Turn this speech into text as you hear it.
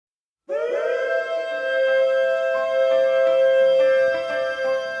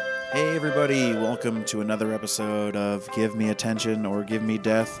Hey everybody, welcome to another episode of Give Me Attention or Give Me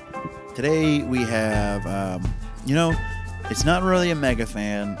Death. Today we have, it's not really a mega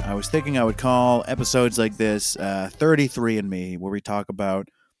fan. I was thinking I would call episodes like this 33 and Me, where we talk about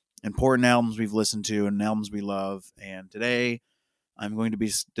important albums we've listened to and albums we love. And today I'm going to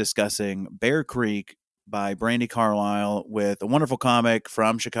be discussing Bear Creek by Brandi Carlile with a wonderful comic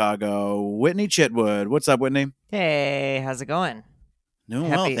from Chicago, Whitney Chitwood. What's up, Whitney? Hey, how's it going? Doing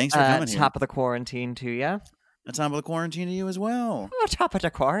well. Happy Thanks for coming here. top of the quarantine to you. A time of the quarantine to you as well. Oh, top of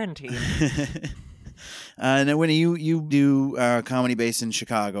the quarantine. And then Winnie, you do comedy based in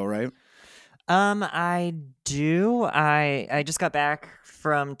Chicago, right? I do. I just got back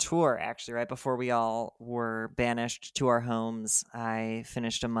from tour actually right before we all were banished to our homes. I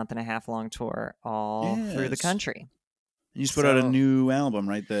finished a month and a half long tour all through the Yes. country. You just put out a So- new album,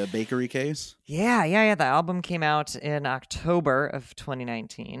 right? The Bakery Case. Yeah. The album came out in October of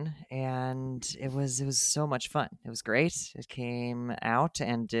 2019, and it was so much fun. It was great. It came out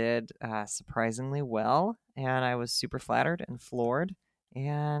and did surprisingly well, and I was super flattered and floored.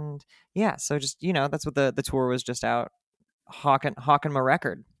 And yeah, so just that's what the tour was just out hawking my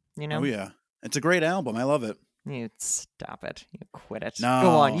record. Oh yeah, it's a great album. I love it. You stop it. You quit it. No. Go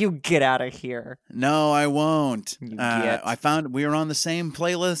on. You get out of here. No, I won't. You get. I found we were on the same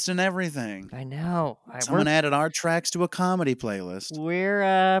playlist and everything. I know. Someone added our tracks to a comedy playlist. We're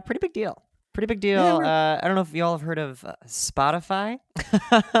a pretty big deal. Pretty big deal. Yeah, I don't know if y'all have heard of Spotify.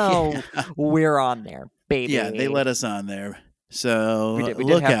 Oh, we're on there, baby. Yeah, they let us on there. So We did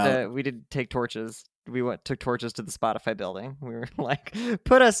look have out. to. We did take torches. We took torches to the Spotify building. We were like,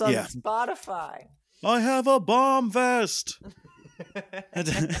 put us on Yeah. Spotify. I have a bomb vest.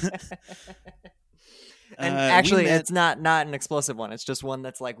 And We actually, met- it's not an explosive one. It's just one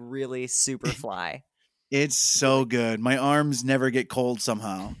that's like really super fly. It's so good. My arms never get cold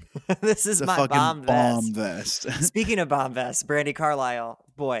somehow. This is It's a my fucking bomb vest. vest. Speaking of bomb vests, Brandi Carlile,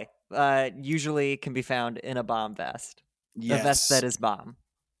 boy, usually can be found in a bomb vest. Yes. A vest that is bomb.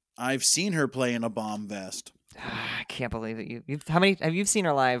 I've seen her play in a bomb vest. I can't believe it. How many have you seen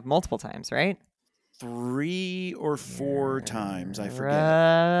her live? Multiple times, right? 3 or 4 times, I forget.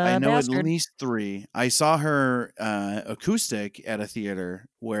 I know bastard. at least 3. I saw her acoustic at a theater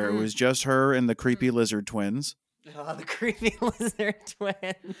where it was just her and the creepy lizard twins. Oh, the creepy lizard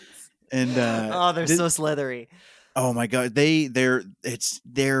twins. And Oh, they're so slithery. oh my god, they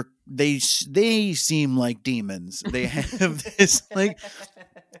seem like demons. They have this like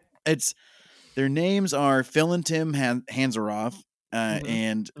it's their names are Phil and Tim Hanseroth,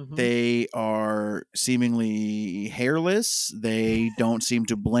 and they are seemingly hairless. They don't seem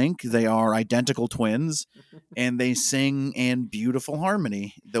to blink. They are identical twins, and they sing in beautiful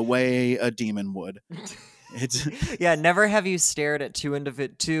harmony the way a demon would. It's Yeah, never have you stared at twin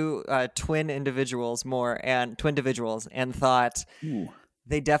individuals and thought ooh.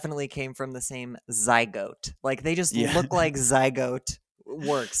 they definitely came from the same zygote. Like they just Yeah. look like zygote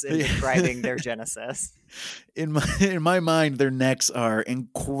works in Yeah. describing their genesis. In my mind, their necks are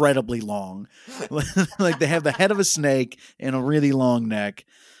incredibly long. Like they have the head of a snake and a really long neck.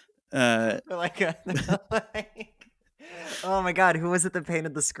 They're like, oh my god, who was it that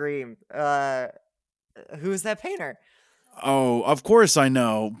painted the Scream? Who is that painter? Oh, of course I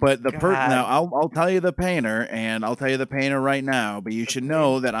know, but the God. now I'll tell you the painter, and I'll tell you the painter right now. But you should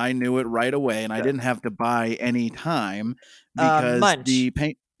know that I knew it right away, and I didn't have to buy any time because Munch. the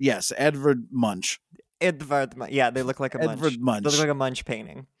paint. Yes, Edvard Munch. Yeah, they look like a munch. Edvard Munch. They look like a munch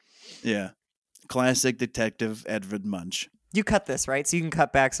painting. Yeah, classic detective Edvard Munch. You cut this, right? So you can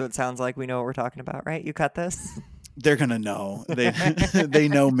cut back so it sounds like we know what we're talking about, right? You cut this? They're gonna know. They they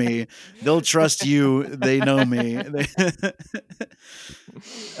know me. They'll trust you. They know me.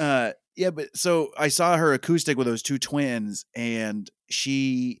 Yeah, but so I saw her acoustic with those 2 twins, and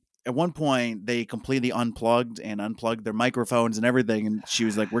she at one point they completely unplugged their microphones and everything, and she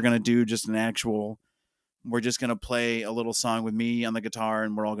was like, "We're gonna do just we're just gonna play a little song with me on the guitar,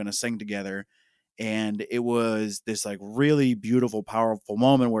 and we're all gonna sing together." And it was this like really beautiful, powerful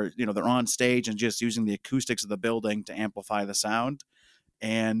moment where, they're on stage and just using the acoustics of the building to amplify the sound.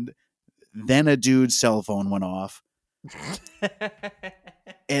 And then a dude's cell phone went off.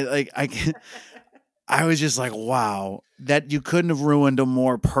 And like, I was just like, wow, that you couldn't have ruined a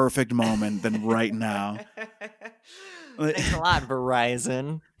more perfect moment than right now. Thanks a lot,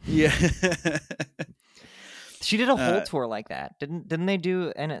 Verizon. Yeah. She did a whole tour like that. Didn't they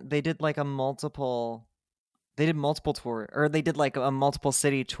do, and they did like multiple tour, or they did like a multiple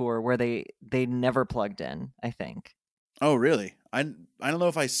city tour where they never plugged in, I think. Oh, really? I don't know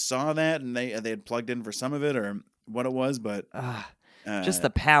if I saw that and they had plugged in for some of it or what it was, but Just the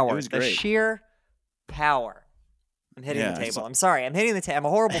It power, was the great. sheer power. I'm hitting the Yeah, table. I'm sorry. I'm hitting the table. I'm a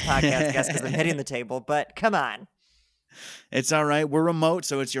horrible podcast guest because I'm hitting the table, but come on. it's all right. We're remote,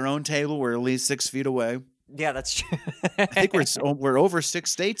 so it's your own table. We're at least 6 feet away. Yeah, that's true. I think we're over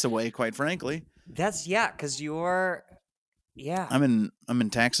 6 states away, quite frankly. That's because you're I'm in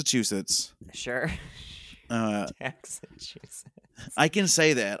Massachusetts. sure. Massachusetts. I can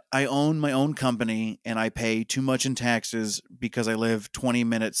say that I own my own company and I pay too much in taxes because I live 20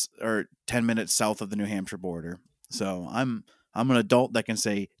 minutes or 10 minutes south of the New Hampshire border. So I'm an adult that can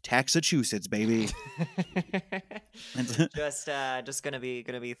say Massachusetts, baby. just gonna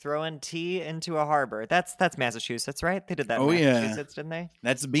be throwing tea into a harbor. That's Massachusetts, right? They did that in Oh, yeah. Massachusetts, didn't they?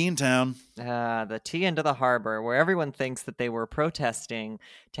 That's Beantown. The tea into the harbor, where everyone thinks that they were protesting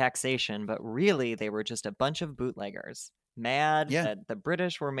taxation, but really they were just a bunch of bootleggers, mad Yeah. that the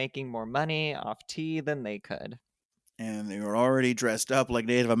British were making more money off tea than they could. And they were already dressed up like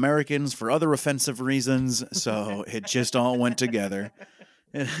Native Americans for other offensive reasons, so it just all went together.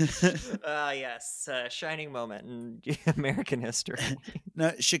 Yes, shining moment in American history.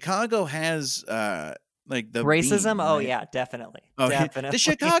 Now, Chicago has like the Racism? bean, Oh right? yeah, definitely. Oh, Definitely. Does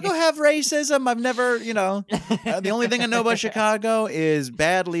Chicago have racism? I've never, the only thing I know about Chicago is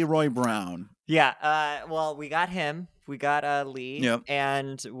bad Leroy Brown. Yeah. Well, we got him. We got Lee. Yep.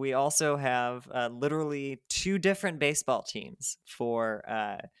 And we also have literally 2 different baseball teams for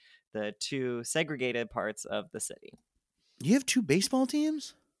the 2 segregated parts of the city. You have 2 baseball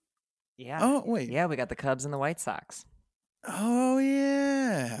teams? Yeah. Oh, wait. Yeah, we got the Cubs and the White Sox. Oh,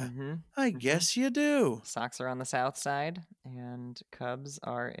 yeah. Mm-hmm. I guess you do. Sox are on the south side, and Cubs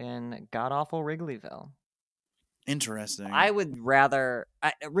are in god-awful Wrigleyville. Interesting. I would rather...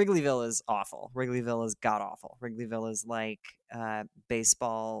 Wrigleyville is awful. Wrigleyville is god-awful. Wrigleyville is like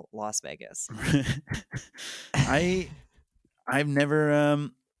baseball Las Vegas. I've never...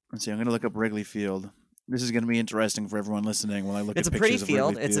 let's see, I'm going to look up Wrigley Field. This is going to be interesting for everyone listening while I look at pictures of Wrigley Field. It's a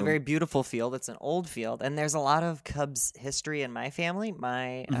pretty field. It's a very beautiful field. It's an old field, and there's a lot of Cubs history in my family.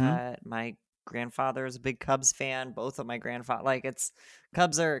 My my grandfather is a big Cubs fan. Both of my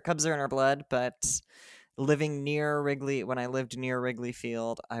Cubs are in our blood. But living near Wrigley, when I lived near Wrigley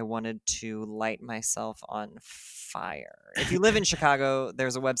Field, I wanted to light myself on fire. If you live in Chicago,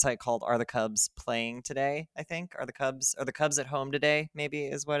 there's a website called Are the Cubs Playing Today? I think Are the Cubs at home today? Maybe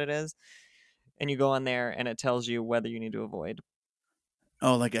is what it is. And you go on there, and it tells you whether you need to avoid.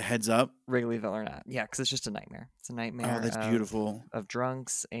 Oh, like a heads up? Wrigleyville or not. Yeah, because it's just a nightmare. It's a nightmare. Oh, that's beautiful. Of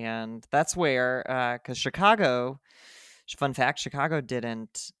drunks. And that's where, because Chicago, fun fact, Chicago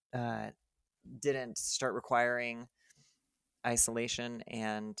didn't start requiring isolation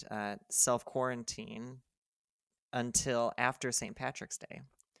and self-quarantine until after St. Patrick's Day.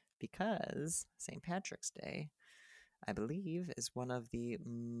 Because St. Patrick's Day, I believe, is one of the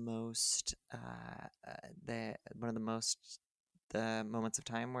most the moments of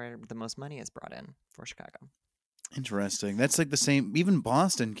time where the most money is brought in for Chicago. Interesting. That's like the same. Even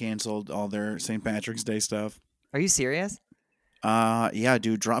Boston canceled all their St. Patrick's Day stuff. Are you serious? Yeah,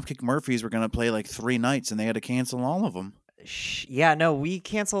 dude. Dropkick Murphys were gonna play like 3 nights, and they had to cancel all of them. Yeah, no,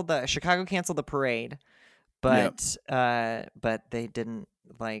 Chicago canceled the parade, but they didn't,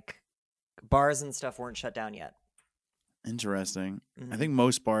 like, bars and stuff weren't shut down yet. Interesting. Mm-hmm. I think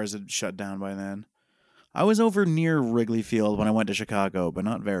most bars had shut down by then. I was over near Wrigley Field when I went to Chicago, but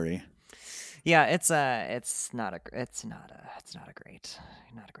not very. Yeah, it's not a great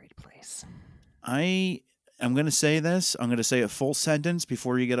place. I'm going to say this. I'm going to say a full sentence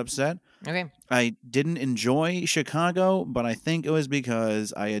before you get upset. Okay. I didn't enjoy Chicago, but I think it was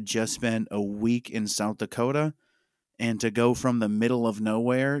because I had just spent a week in South Dakota, and to go from the middle of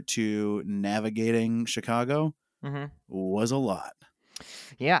nowhere to navigating Chicago was a lot.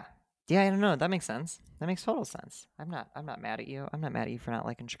 Yeah. Yeah, I don't know. That makes sense. That makes total sense. I'm not mad at you. I'm not mad at you for not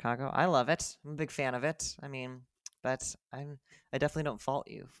liking Chicago. I love it. I'm a big fan of it. I mean, but I definitely don't fault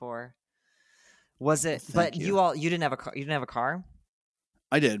you for. Was it? But you didn't have a car. You didn't have a car.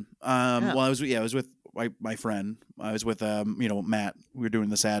 I did. Well, I was with my friend. I was with Matt. We were doing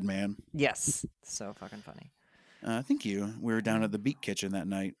the Sad Man. Yes. So fucking funny. Thank you. We were down at the Beat Kitchen that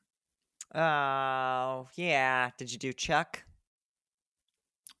night. Oh yeah. Did you do Chuck?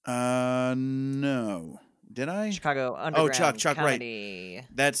 No. Did I? Chicago Underground. Chuck, comedy. right.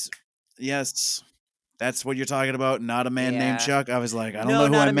 That's what you're talking about. Not a man named Chuck. I was like, I don't know who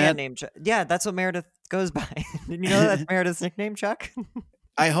not I a meant. Man named Chuck. Yeah, that's what Meredith goes by. Did you know that's Meredith's nickname, Chuck?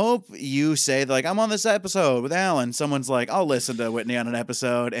 I hope you say, like, I'm on this episode with Alan. Someone's like, I'll listen to Whitney on an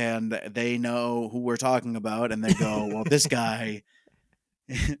episode, and they know who we're talking about, and they go, well, this guy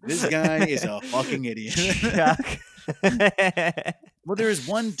is a fucking idiot. Chuck. Well, there was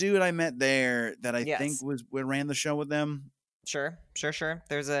one dude I met there that I think Yes. ran the show with them. Sure.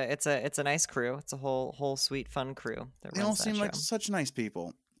 It's a nice crew. It's a whole sweet fun crew that They all runs that seem show. like such nice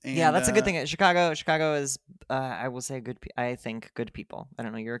people. Yeah, And that's a good thing. Chicago is, I will say, I think good people. I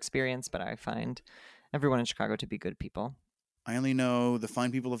don't know your experience, but I find everyone in Chicago to be good people. I only know the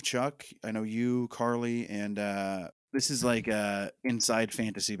fine people of Chuck. I know you, Carly, and this is like inside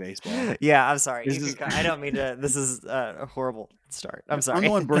fantasy baseball. Yeah, I'm sorry. This is I don't mean to. This is a horrible start. I'm sorry. I'm the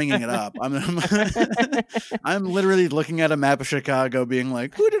one bringing it up. I'm literally looking at a map of Chicago, being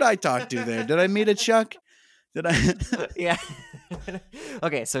like, "Who did I talk to there? Did I meet a Chuck? Did I?" Yeah.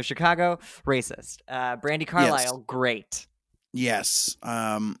 Okay, so Chicago, racist. Brandy Carlisle, great. Yes.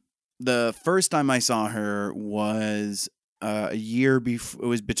 The first time I saw her was a year before. It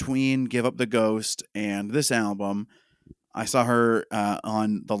was between "Give Up the Ghost" and this album. I saw her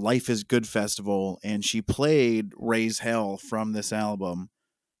on the Life is Good festival, and she played "Raise Hell" from this album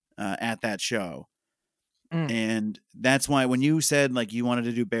at that show. And that's why when you said like you wanted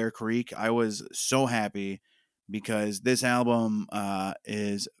to do Bear Creek, I was so happy because this album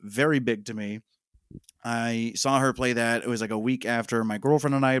is very big to me. I saw her play that. It was like a week after my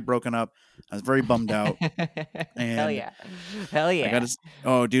girlfriend and I had broken up. I was very bummed out. Hell And yeah. Hell yeah. I got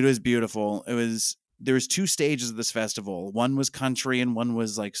oh, dude, it was beautiful. There was 2 stages of this festival. One was country and one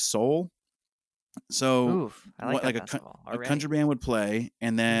was like soul. So Oof, I like that a festival a already. country band would play,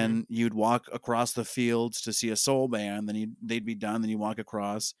 and then you'd walk across the fields to see a soul band. Then they'd be done. Then you walk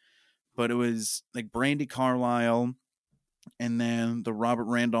across. But it was like Brandy Carlisle, and then the Robert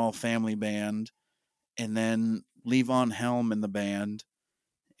Randolph Family Band, and then Levon Helm in the band,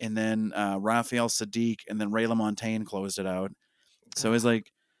 and then Raphael Sadiq, and then Ray LaMontagne closed it out. So it was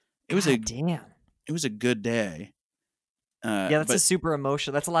like it was damn. It was a good day. Yeah, that's a super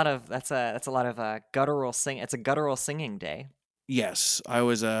emotional. That's a lot of guttural sing. It's a guttural singing day. Yes, I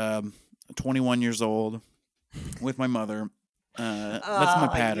was 21 years old with my mother. That's my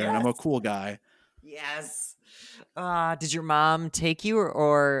pattern. Yes. I'm a cool guy. Yes. Did your mom take you,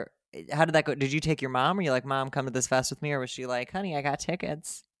 or how did that go? Did you take your mom? Were you like, "Mom, come to this fest with me," or was she like, "Honey, I got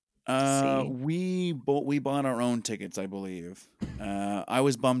tickets"? We bought our own tickets, I believe. I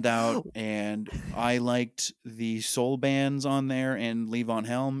was bummed out, and I liked the soul bands on there and Levon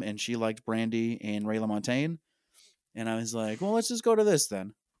Helm, and she liked Brandy and Ray LaMontagne. And I was like, well, let's just go to this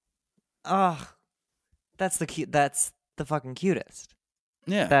then. Oh, that's the fucking cutest.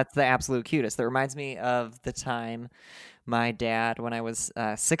 Yeah. That's the absolute cutest. That reminds me of the time my dad, when I was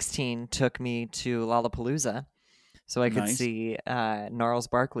 16, took me to Lollapalooza so I could see Gnarls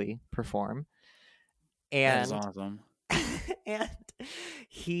Barkley perform. And that is awesome. And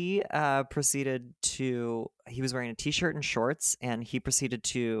he proceeded to, he was wearing a t-shirt and shorts, and he proceeded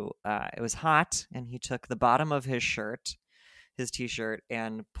to, it was hot, and he took the bottom of his t-shirt,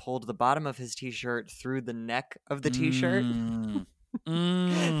 and pulled the bottom of his t-shirt through the neck of the t-shirt.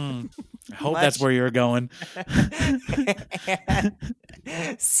 I hope that's where you're going.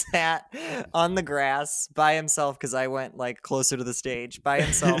 Sat on the grass by himself, because I went like closer to the stage, by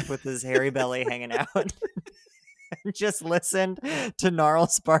himself with his hairy belly hanging out. Just listened to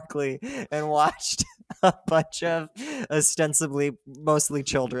Gnarls Barkley and watched a bunch of ostensibly mostly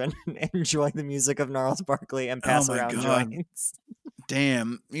children enjoy the music of Gnarls Barkley and pass around joints.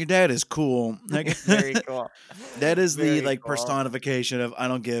 Damn, your dad is cool. Very cool. That is the like personification of I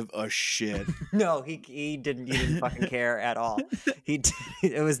don't give a shit. No, he didn't fucking care at all.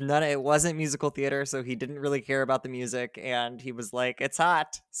 It wasn't musical theater, so he didn't really care about the music, and he was like, it's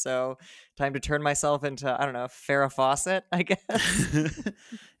hot, so time to turn myself into, I don't know, Farrah Fawcett, I guess.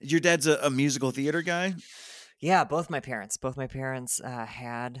 Your dad's a musical theater guy? Yeah, both my parents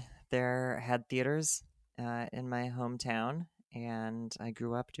had theaters in my hometown, and I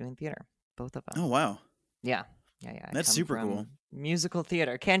grew up doing theater, both of them. Oh, wow. Yeah. That's super cool. Musical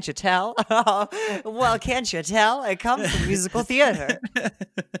theater. Can't you tell? Well, can't you tell? I come from musical theater.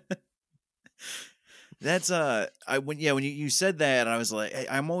 That's when you said that, I was like,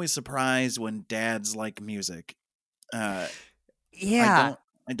 I'm always surprised when dads like music. Yeah.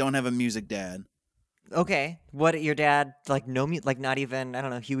 I don't have a music dad. Okay. What, your dad like not even, I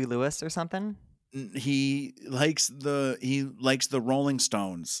don't know, Huey Lewis or something? He likes the Rolling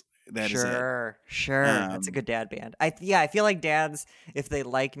Stones. Sure. That's a good dad band. I feel like dads, if they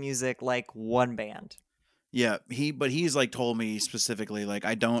like music, like one band. Yeah, he's like told me specifically, like,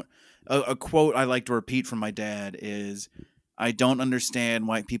 I don't, a quote I like to repeat from my dad is, I don't understand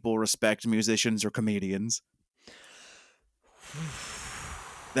why people respect musicians or comedians.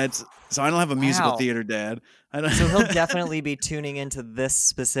 So I don't have a musical theater dad. I don't. So he'll definitely be tuning into this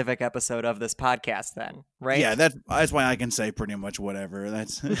specific episode of this podcast then, right? Yeah, that's why I can say pretty much whatever.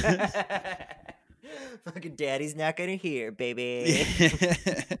 That's Fucking daddy's not gonna hear, baby.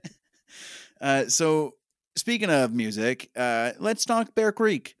 So speaking of music, let's talk Bear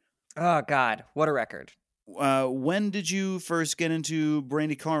Creek. Oh God, what a record. When did you first get into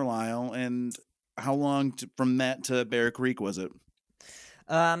Brandi Carlile, and how long from that to Bear Creek was it?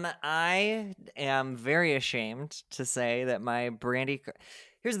 I am very ashamed to say that my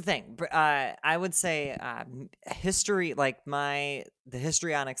here's the thing. I would say history, like the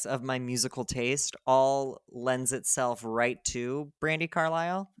histrionics of my musical taste, all lends itself right to Brandi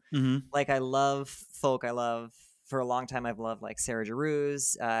Carlile. Mm-hmm. Like I love folk. For a long time I've loved like Sarah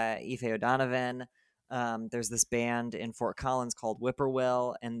Jarosz, Aoife O'Donovan. There's this band in Fort Collins called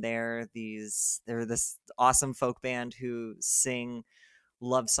Whippoorwill, and they're this awesome folk band who sing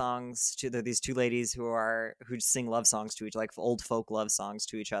love songs to these two ladies who sing love songs to each, like old folk love songs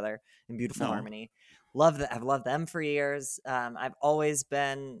to each other in beautiful harmony. Love that. I've loved them for years. I've always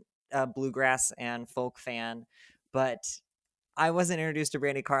been a bluegrass and folk fan, but I wasn't introduced to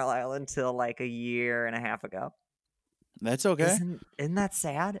Brandi Carlile until like a year and a half ago. That's okay. Isn't that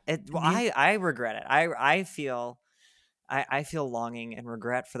sad? I regret it. I feel longing and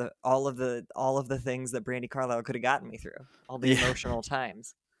regret for all of the things that Brandi Carlile could have gotten me through, all the emotional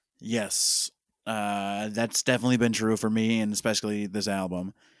times. Yes, that's definitely been true for me, and especially this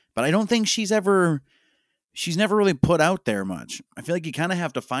album. But I don't think she's never really put out there much. I feel like you kind of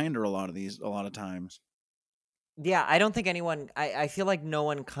have to find her a lot of times. Yeah, I don't think anyone. I feel like no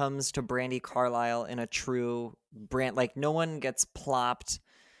one comes to Brandi Carlile in a true brand. Like no one gets plopped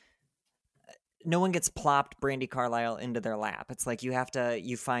Brandi Carlile into their lap. It's like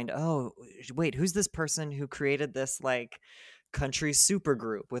you find, oh wait, who's this person who created this like country super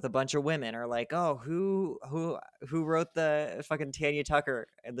group with a bunch of women, or like, oh, who wrote the fucking Tanya Tucker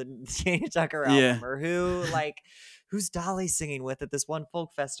album, or who's Dolly singing with at this one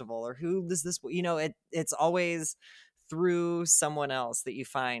folk festival, or who is this, it's always through someone else that you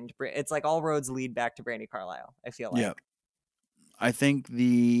find. It's like all roads lead back to Brandi Carlile, I feel like. Yeah. I think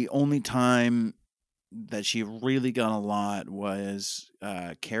the only time that she really got a lot was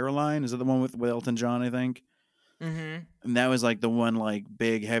Caroline. Is that the one with Elton John, I think? Mm-hmm. And that was like the one like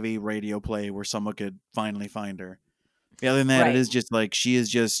big heavy radio play where someone could finally find her. The other than that, It is just like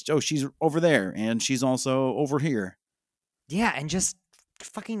she's over there and she's also over here. Yeah, and just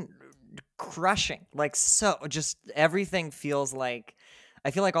fucking crushing. Like, so just everything feels like,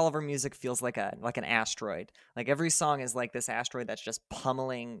 I feel like all of her music feels like an asteroid. Like every song is like this asteroid that's just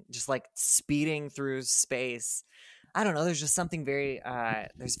pummeling, just like speeding through space. I don't know. There's just something very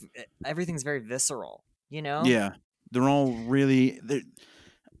everything's very visceral, Yeah, they're all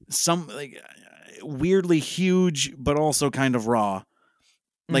some like weirdly huge, but also kind of raw.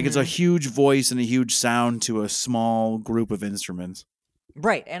 Like it's a huge voice and a huge sound to a small group of instruments.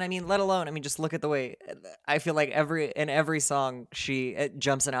 Right. And I mean, just look at the way I feel like in every song she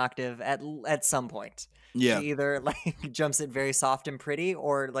jumps an octave at some point. Yeah. She either like jumps it very soft and pretty,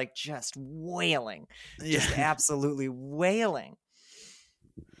 or like just wailing. Just absolutely wailing.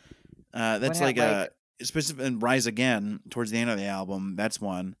 That's like a specific in Rise Again towards the end of the album. That's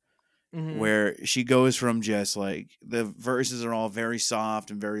one where she goes from just like the verses are all very soft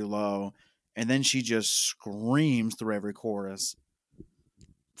and very low, and then she just screams through every chorus.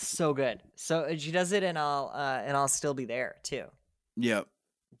 So good. So she does it, and I'll Still Be There too. Yep.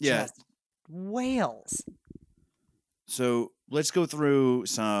 Yeah. Just wails. So let's go through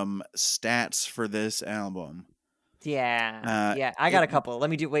some stats for this album. Yeah. I got a couple.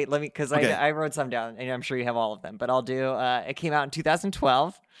 Because I wrote some down, and I'm sure you have all of them, but I'll do. It came out in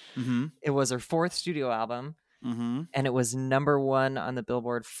 2012. Mm-hmm. It was her fourth studio album, and it was number 1 on the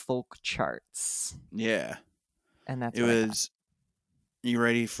Billboard folk charts. Yeah, and that's it was. You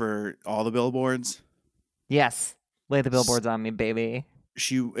ready for all the billboards? Yes, lay the billboards on me, baby.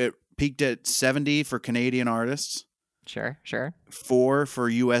 It peaked at 70 for Canadian artists. Sure. 4 for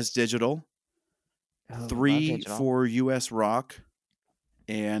U.S. digital. 3 for U.S. rock,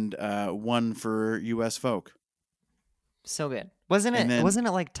 and 1 for U.S. folk. So good, wasn't it? Wasn't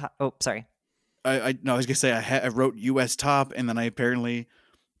it like top? Oh, sorry. I was gonna say I wrote U.S. top, and then I apparently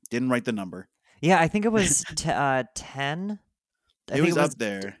didn't write the number. Yeah, I think it was 10. It was up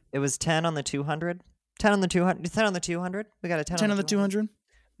there. It was 10 on the 200. 10 on the 200. 10 on the 200. We got a 10 on the 200.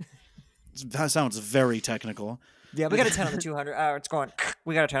 That sounds very technical. Yeah, we got a 10 on the 200. It's going.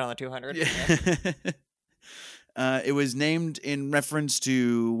 We got a 10 on the 200. Yeah. It was named in reference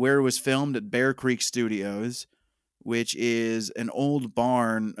to where it was filmed at Bear Creek Studios, which is an old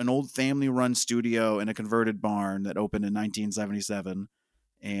barn, an old family-run studio in a converted barn that opened in 1977.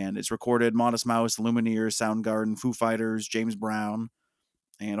 And it's recorded Modest Mouse, Lumineers, Soundgarden, Foo Fighters, James Brown,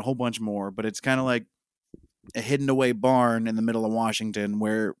 and a whole bunch more. But it's kind of like a hidden away barn in the middle of Washington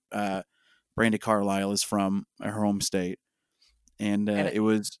where Brandi Carlile is from, her home state. And And it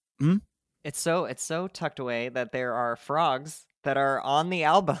was... it's so tucked away that there are frogs that are on the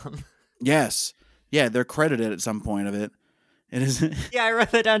album. Yes. Yeah, they're credited at some point of it. It is... Yeah, I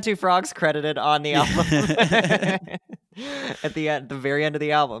wrote that down too. Frogs credited on the album. At the very end of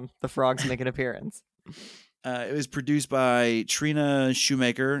the album, the frogs make an appearance. It was produced by Trina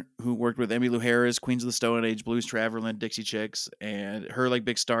Shoemaker, who worked with Emmylou Harris, Queens of the Stone Age, Blues Traveler, Dixie Chicks, and her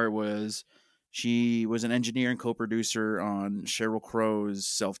big start was she was an engineer and co-producer on Sheryl Crow's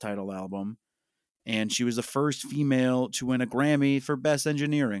self-titled album, and she was the first female to win a Grammy for Best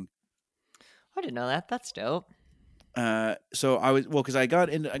Engineering. I didn't know that. That's dope. So I was because I got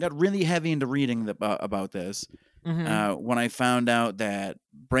really heavy into reading about this. Mm-hmm. When I found out that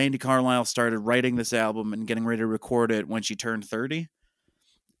Brandi Carlile started writing this album and getting ready to record it when she turned 30.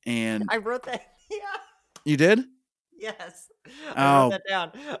 And I wrote that. Yeah. You did? Yes. I Oh, wrote that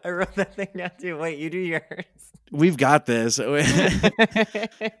down. I wrote that thing down too. Wait, you do yours. we've got this.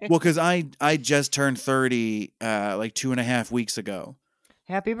 Well, because I just turned 30 like 2.5 weeks ago.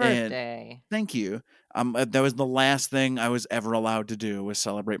 Happy And birthday. thank you. That was the last thing I was ever allowed to do was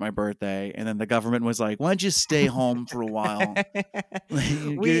celebrate my birthday, and then the government was like, "Why don't you stay home for a while?"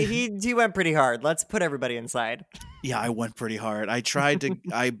 He went pretty hard. Let's put everybody inside. Yeah, I went pretty hard.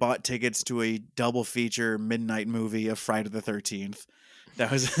 I bought tickets to a double feature midnight movie of Friday the 13th.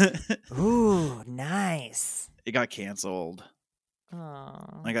 That was Ooh, nice. It got canceled.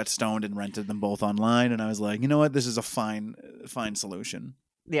 Oh. I got stoned and rented them both online, and I was like, you know what? This is a fine solution.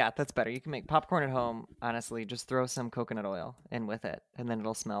 Yeah, that's better. You can make popcorn at home. Honestly, just throw some coconut oil in with it, and then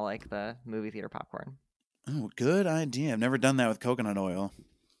it'll smell like the movie theater popcorn. Oh, good idea. I've never done that with coconut oil.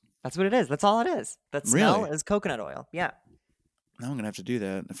 That's what it is. That's all it is. That smell Really? is coconut oil. Yeah. Now I'm gonna have to do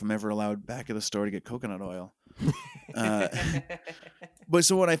that if I'm ever allowed back at the store to get coconut oil. But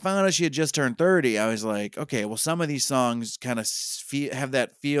so when I found out she had just turned 30, I was like, okay, well, some of these songs kind of have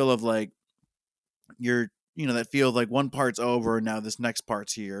that feel of like that feel of like one part's over and now this next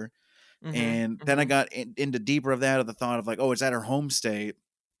part's here. Mhm, And then I mhm. got into deeper of that, of the thought of like, oh, it's at her home state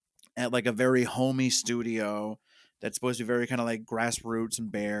at like a very homey studio that's supposed to be very kind of like grassroots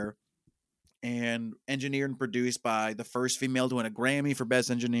and bare, and engineered and produced by the first female to win a Grammy for Best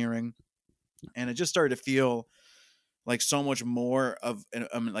Engineering. And it just started to feel like so much more of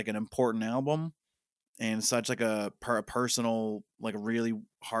like an important album, and such like a personal, like a really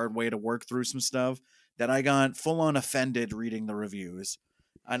hard way to work through some stuff, that I got full on offended reading the reviews.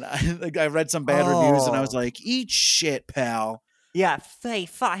 And I read some bad reviews and I was Oh. like, eat shit, pal. Yeah. Hey,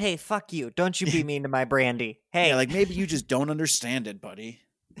 fuck you. Don't you be mean to my Brandy. Hey, Yeah, like maybe you just don't understand it, buddy.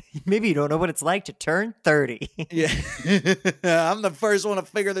 maybe you don't know what it's like to turn 30. Yeah. I'm the first one to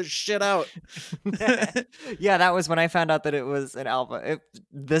figure this shit out. Yeah, that was when I found out that it was an album.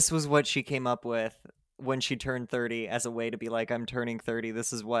 This was what she came up with when she turned 30 as a way to be like, I'm turning 30.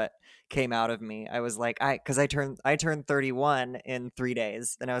 This is what came out of me. I was like, because I turned 31 in 3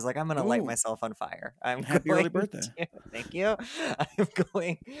 days, and I was like, I'm gonna light Ooh. myself on fire. I'm Happy early going birthday. thank you. I'm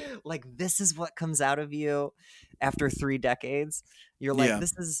going like, this is what comes out of you after 3 decades. You're like, Yeah.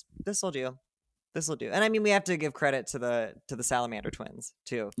 this will do. This will do. And I mean, we have to give credit to the Salamander twins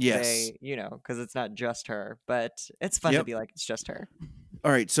too. Yes. They, because it's not just her, but it's fun to Yep. be like, it's just her.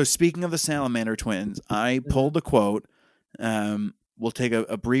 All right. So speaking of the Salamander twins, I pulled a quote. We'll take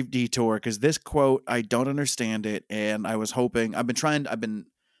a brief detour because this quote, I don't understand it. And I was hoping,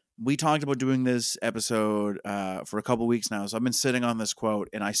 we talked about doing this episode for a couple weeks now. So I've been sitting on this quote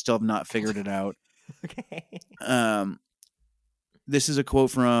and I still have not figured it out. Okay. This is a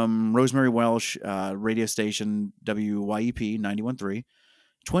quote from Rosemary Welsh, radio station WYEP 91.3.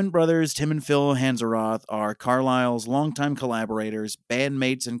 Twin brothers Tim and Phil Hansaroth are Carlile's longtime collaborators,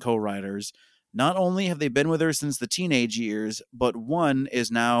 bandmates, and co-writers. Not only have they been with her since the teenage years, but one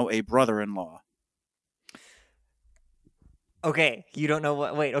is now a brother-in-law. Okay. You don't know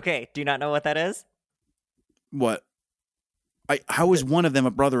what? Wait. Okay. Do you not know what that is? What? How is one of them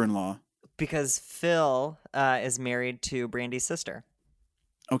a brother-in-law? Because Phil is married to Brandy's sister.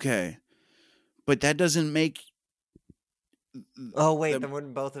 Okay. But that doesn't make... Oh wait, them- then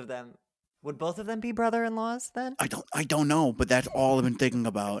wouldn't both of them? Would both of them be brother-in-laws then? I don't know, but that's all I've been thinking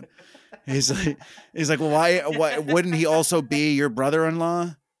about. He's like, well, why wouldn't he also be your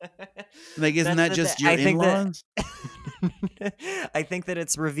brother-in-law? Like, isn't that That's the just thing. your I think that- in-laws? I think that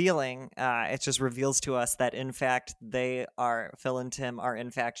it's revealing. It just reveals to us that, in fact, Phil and Tim are,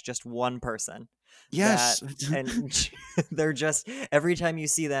 in fact, just one person. Yes. And they're just, every time you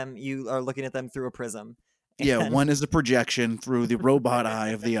see them, you are looking at them through a prism. Yeah, And one is a projection through the robot eye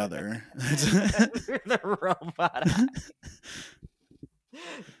of the other. the robot eye.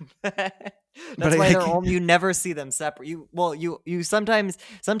 That's I why can't- you never see them separate. You sometimes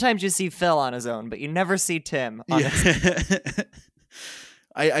you see Phil on his own, but you never see Tim on his own.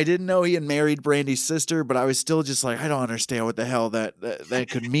 I didn't know he had married Brandy's sister, but I was still just like, I don't understand what the hell that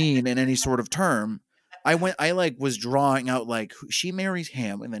could mean in any sort of term. I was drawing out like she marries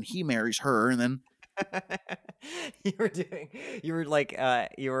him and then he marries her and then you were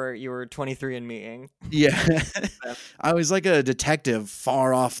 23andMeing. yeah. I was like a detective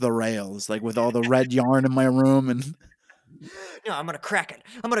far off the rails, like with all the red yarn in my room and No, I'm gonna crack it.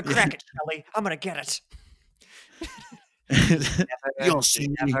 I'm gonna crack it, Kelly. I'm gonna get it. You'll see.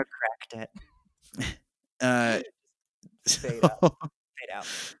 Never cracked it. Fade out. Fade out.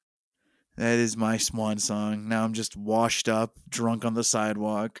 That is my swan song. Now I'm just washed up, drunk on the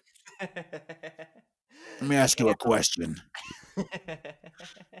sidewalk. Let me ask you a question.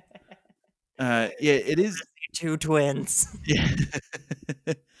 Yeah, it is two twins. Yeah.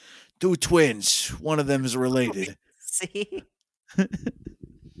 Two twins. One of them is related. See?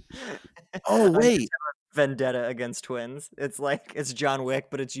 Oh wait. Vendetta against twins. It's like it's John Wick,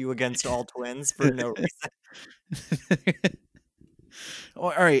 but it's you against all twins for no reason. Oh,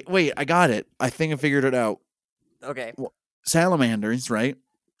 all right, wait, I got it. I think I figured it out. Okay. Salamanders, right?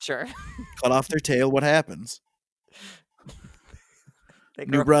 Sure. Cut off their tail. What happens? They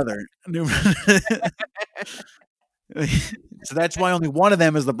New grow- brother. So that's why only one of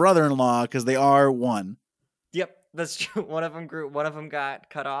them is the brother-in-law because they are one. Yep, that's true. One of them got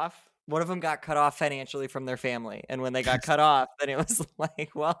cut off. One of them got cut off financially from their family, and when they got cut off, then it was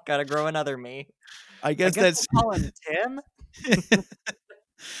like, well, gotta grow another me. I guess that's we'll call him Tim.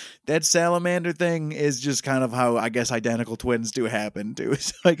 That salamander thing is just kind of how I guess identical twins do happen too.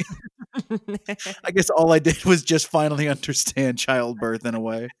 So I guess all I did was just finally understand childbirth in a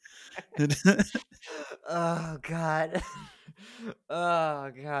way. Oh God.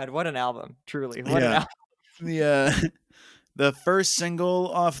 Oh God. What an album. Truly. What an album. The first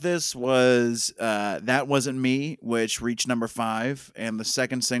single off this was That Wasn't Me, which reached number 5, and the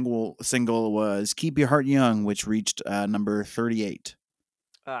second single was Keep Your Heart Young, which reached number 38.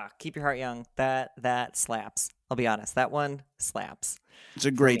 Keep Your Heart Young. That slaps. I'll be honest. That one slaps. It's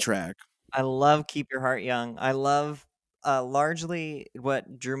a great track. I love Keep Your Heart Young. I love largely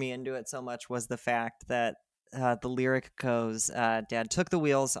what drew me into it so much was the fact that the lyric goes, Dad took the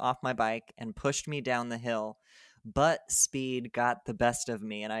wheels off my bike and pushed me down the hill, but speed got the best of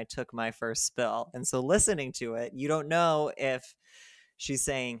me and I took my first spill. And so listening to it, you don't know if she's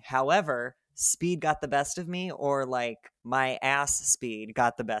saying, however, speed got the best of me or like my ass speed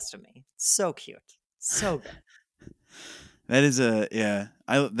got the best of me. So cute. So good. That is Then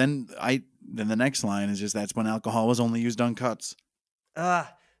the next line is just that's when alcohol was only used on cuts.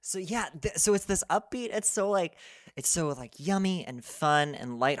 So yeah, so it's this upbeat. It's so like yummy and fun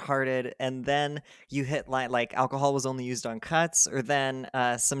and lighthearted, and then you hit like alcohol was only used on cuts, or then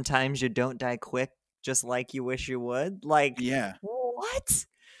sometimes you don't die quick, just like you wish you would. Like yeah, what?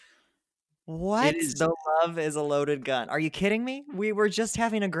 The love is a loaded gun. Are you kidding me? We were just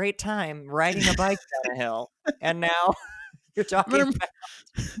having a great time riding a bike down a hill, and now you're talking about...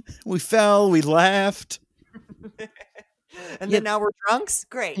 We fell, we laughed. And then now we're drunks?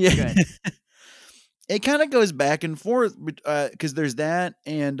 Great. Yeah. Good. It kind of goes back and forth because there's that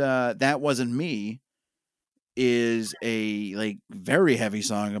and That Wasn't Me is a like very heavy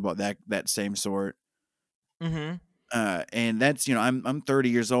song about that same sort. Mm-hmm. And that's, I'm 30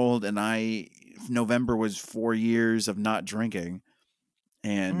 years old and November was 4 years of not drinking.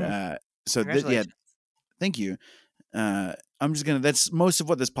 And so thank you. I'm just that's most of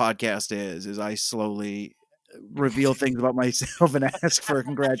what this podcast is I slowly reveal things about myself and ask for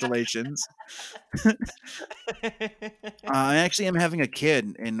congratulations. I actually am having a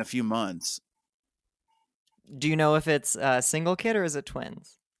kid in a few months. Do you know if it's a single kid or is it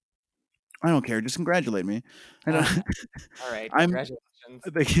twins? I don't care. Just congratulate me. All right. Congratulations.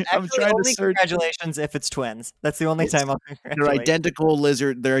 I'm trying to search. Congratulations if it's twins. That's the only time I'll congratulate. They're identical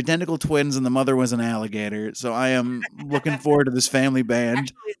lizard. They're identical twins, and the mother was an alligator. So I am looking forward to this family band.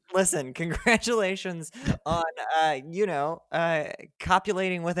 Actually, listen, congratulations on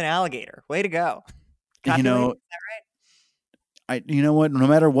copulating with an alligator. Way to go. Is that right? You know what? No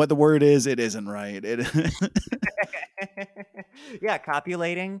matter what the word is, it isn't right. Yeah,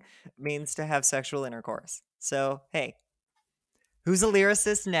 copulating means to have sexual intercourse. So, hey, who's a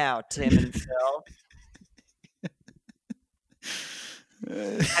lyricist now, Tim and Phil?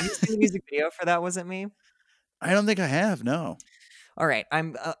 Have you seen the music video for That Wasn't Me? I don't think I have. No. All right,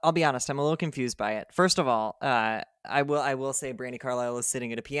 I'll be honest. I'm a little confused by it. First of all, I will say Brandy Carlisle is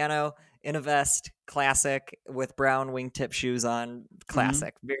sitting at a piano in a vest, classic, with brown wingtip shoes on,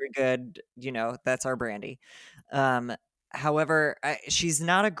 classic, very good. You know, that's our Brandy. However, she's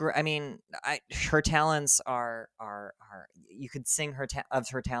not a. I mean, her talents are. You could sing of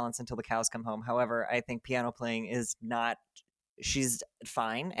her talents until the cows come home. However, I think piano playing is not. She's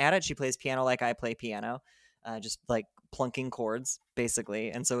fine at it. She plays piano like I play piano, just like plunking chords,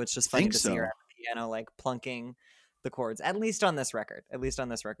 basically. And so it's just funny to see her at the piano, like plunking the chords. At least on this record.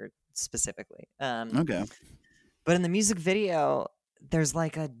 Specifically. Okay. But in the music video, there's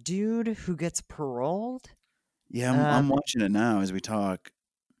like a dude who gets paroled. Yeah, I'm watching it now as we talk.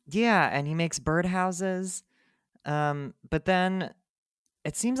 Yeah, and he makes birdhouses. But then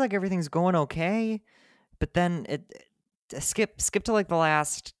it seems like everything's going okay. But then it skip to like the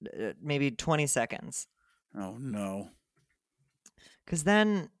last maybe 20 seconds. Oh no. Because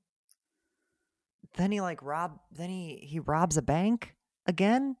then he like he robs a bank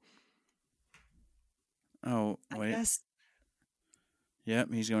again. Oh wait.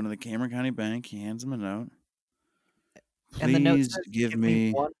 Yep, he's going to the Cameron County Bank. He hands him a note. Please and the note says, give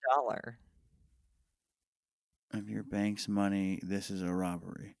me $1 of your bank's money. This is a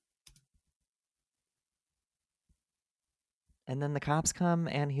robbery. And then the cops come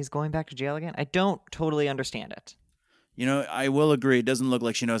and he's going back to jail again. I don't totally understand it. You know, I will agree. It doesn't look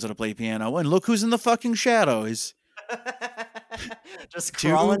like she knows how to play piano. And look who's in the fucking shadows. Just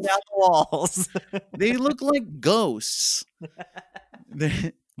crawling down the walls. They look like ghosts.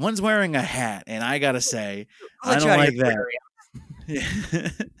 One's wearing a hat, and I gotta say, I don't like that.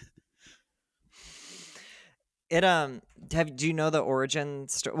 Do you know the origin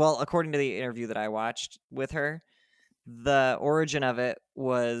story? Well, according to the interview that I watched with her, the origin of it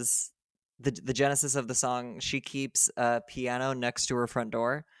was the genesis of the song. She keeps a piano next to her front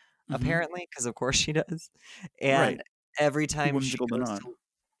door, apparently, because of course she does. And every time she goes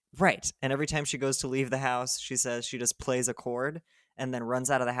and every time she goes to leave the house, she says she just plays a chord and then runs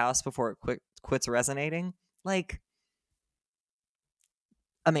out of the house before it quits resonating. Like,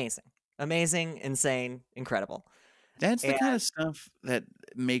 amazing, insane, incredible. That's the kind of stuff that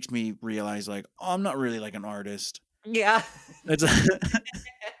makes me realize, like, oh, I'm not really like an artist. Yeah.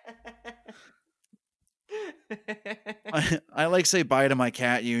 I like say bye to my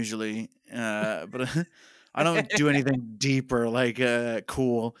cat usually, but I don't do anything deeper like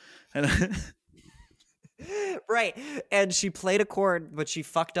cool. Right. And she played a chord, but she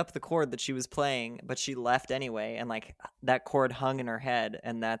fucked up the chord that she was playing, but she left anyway, and like that chord hung in her head,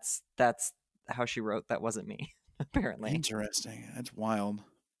 and that's how she wrote That Wasn't Me, apparently. Interesting. That's wild.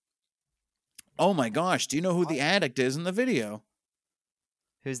 Oh my gosh, do you know who the addict is in the video?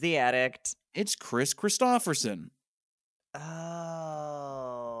 Who's the addict? It's Chris Christopherson. Oh.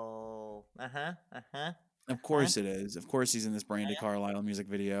 Of course it is. Of course he's in this Brandy Carlisle music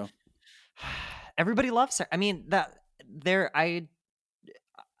video. Everybody loves her. I mean,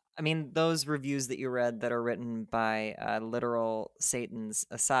 those reviews that you read that are written by literal Satans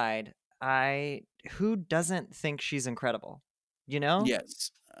aside, who doesn't think she's incredible? You know?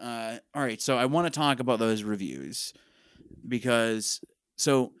 Yes. All right. So I want to talk about those reviews because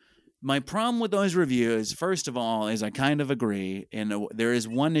my problem with those reviews, first of all, is I kind of agree, and there is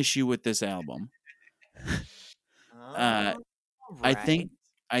one issue with this album. Right.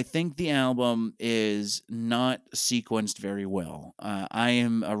 I think the album is not sequenced very well. I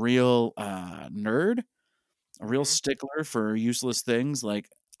am a real nerd, a real stickler for useless things like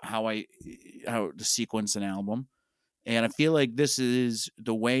how to sequence an album. And I feel like this is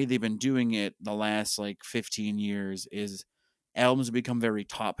the way they've been doing it the last like 15 years is albums become very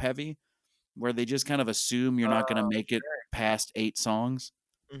top heavy, where they just kind of assume you're not going to make it past 8 songs.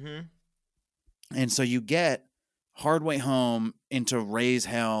 Mm-hmm. And so you get Hard Way Home into Raise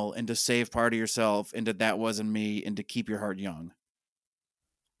Hell, into Save Part of Yourself, into That Wasn't Me, into Keep Your Heart Young.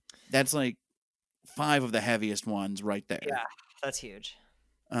 That's like 5 of the heaviest ones right there. Yeah, that's huge.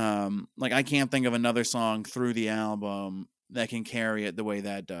 Like I can't think of another song through the album that can carry it the way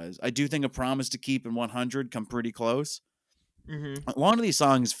that does. I do think A Promise to Keep and 100 come pretty close. Mm-hmm. A lot of these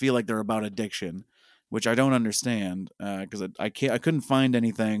songs feel like they're about addiction, which I don't understand because I couldn't find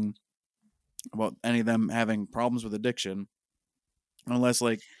anything about any of them having problems with addiction, unless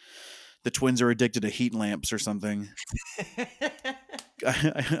like the twins are addicted to heat lamps or something.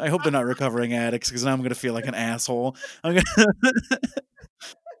 I hope they're not recovering addicts because now I'm going to feel like an asshole.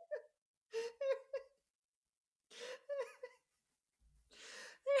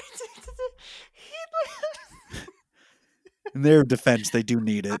 In their defense, they do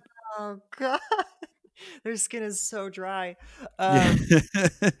need it. Oh God, their skin is so dry. Yeah.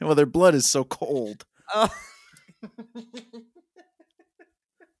 Well, their blood is so cold. Oh.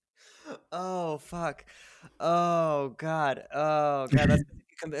 Oh fuck. Oh god. Oh god.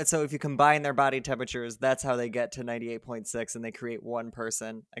 That's so if you combine their body temperatures, that's how they get to 98.6 and they create one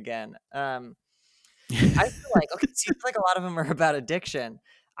person again. I feel like okay, so you feel like a lot of them are about addiction.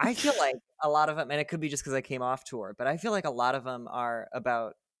 I feel like a lot of them, and it could be just because I came off tour, but I feel like a lot of them are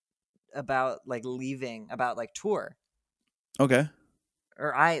about like leaving, about like tour. Okay.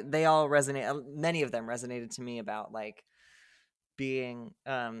 Or they all resonate. Many of them resonated to me about like being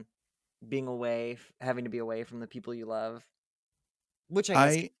being away, having to be away from the people you love, which I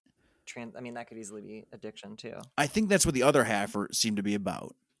guess I I mean that could easily be addiction too. I think that's what the other half seem to be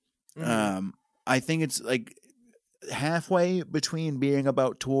about. Mm-hmm. I think it's like halfway between being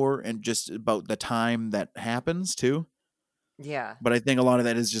about tour and just about the time that happens too. Yeah. But I think a lot of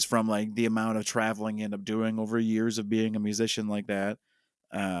that is just from like the amount of traveling you end up doing over years of being a musician like that.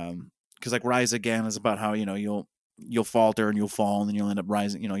 Because like Rise Again is about how you'll falter and you'll fall and then you'll end up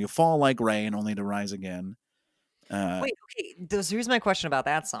rising. You'll fall like rain only to rise again. Wait. Okay. So here's my question about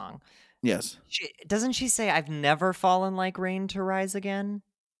that song. Yes. Doesn't she say, "I've never fallen like rain to rise again"?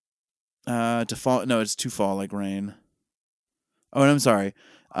 To fall. No, it's to fall like rain. Oh, and I'm sorry.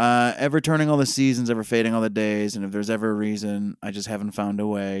 Ever turning all the seasons, ever fading all the days, and if there's ever a reason, I just haven't found a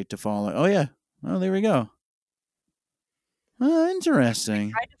way to fall. Oh yeah. Oh, there we go. Oh,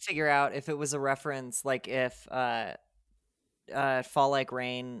 interesting. Tried to figure out if it was a reference, like if "Fall Like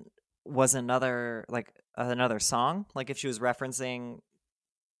Rain" was another song, like if she was referencing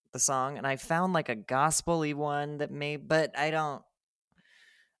the song, and I found like a gospel-y one that but I don't.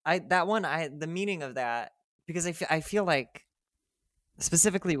 The meaning of that, because I feel like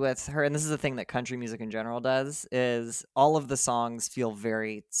specifically with her, and this is the thing that country music in general does, is all of the songs feel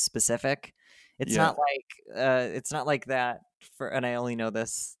very specific. It's Yeah. it's not like that and I only know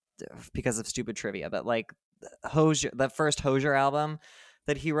this because of stupid trivia, but like Hozier, the first Hozier album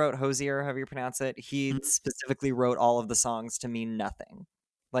that he wrote, Hozier, however you pronounce it, he Mhm. specifically wrote all of the songs to mean nothing,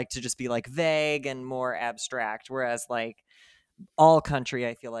 like to just be like vague and more abstract. Whereas like all country,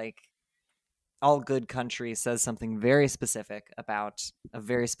 I feel like all good country says something very specific about a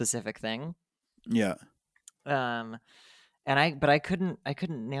very specific thing. Yeah. Um, but I couldn't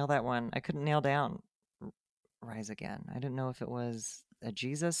nail that one. I couldn't nail down Rise Again. I didn't know if it was a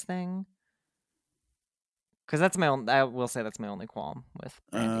Jesus thing. Because I will say that's my only qualm with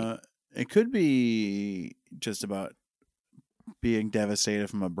Brandy. It could be just about being devastated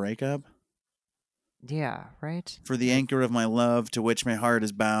from a breakup. Yeah, right? For the Like, anchor of my love, to which my heart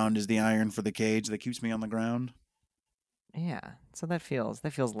is bound, is the iron for the cage that keeps me on the ground. yeah. So that feels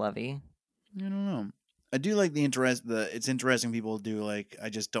lovey. I don't know. I do like it's interesting people do like I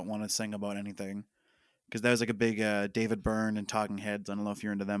just don't want to sing about anything because that was like a big David Byrne and Talking Heads. I don't know if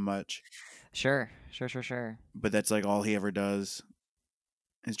you're into them much, Sure. but that's like all he ever does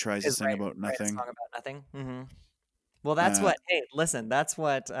is tries to Is sing about write a nothing. song about nothing. Mm-hmm. Well, that's Uh, what. Hey, listen, that's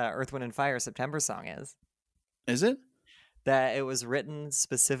what Earth, Wind, and Fire September song is. is it? That it was written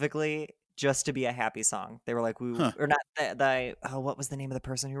specifically just to be a happy song. They were like, Huh. or not. What was the name of the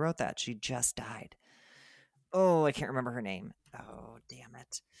person who wrote that? She just died. Oh, I can't remember her name. Oh, damn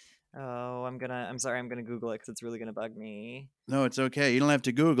it. Oh, I'm sorry. I'm gonna Google it because it's really gonna bug me. No, it's okay. You don't have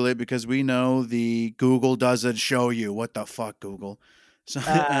to Google it because we know the Google doesn't show you. What the fuck, Google? So,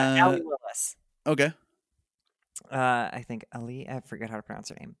 Allie Willis. okay. I think Ali. I forget how to pronounce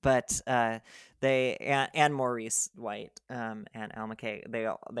her name, but and Maurice White, and Al McKay. They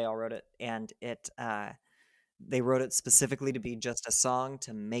all wrote it, and they wrote it specifically to be just a song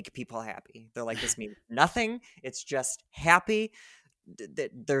to make people happy. They're like, this means nothing. It's just happy.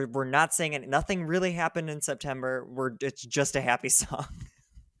 We're not saying it. Nothing really happened in September. It's just a happy song.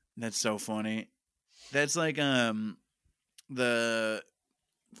 That's so funny. That's like the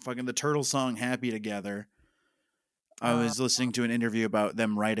fucking the Turtle song "Happy Together." I was listening to an interview about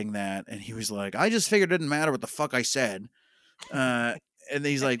them writing that, and he was like, "I just figured it didn't matter what the fuck I said." And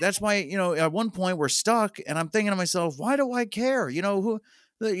he's like, "That's why at one point we're stuck." And I'm thinking to myself, "Why do I care?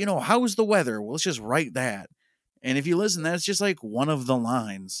 How's the weather? Well, let's just write that." And if you listen, that's just like one of the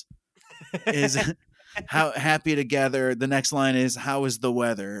lines is how happy together. The next line is how is the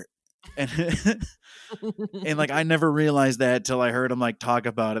weather, and and like I never realized that till I heard him like talk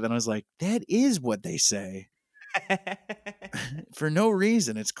about it. And I was like, that is what they say for no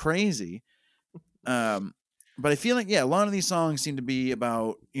reason. It's crazy. But I feel like a lot of these songs seem to be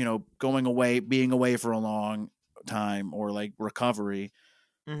about going away, being away for a long time, or like recovery.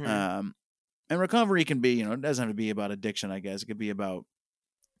 Mhm. Um, And recovery can be, it doesn't have to be about addiction, I guess. It could be about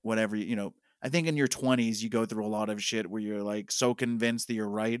whatever, I think in your 20s, you go through a lot of shit where you're like so convinced that you're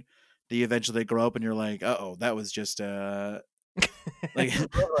right that you eventually grow up and you're like, uh-oh, that was just, like,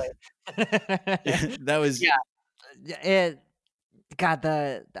 that was, Yeah. It God,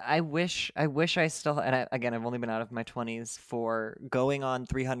 I wish I still, and again, I've only been out of my 20s for going on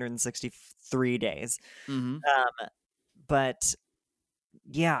 363 days. mm-hmm. But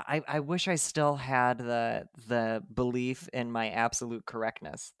yeah, I wish I still had the belief in my absolute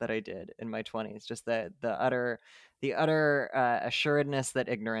correctness that I did in my 20s. Just the utter assuredness that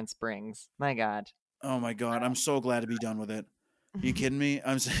ignorance brings. My God. Oh my God, I'm so glad to be done with it. Are you kidding me?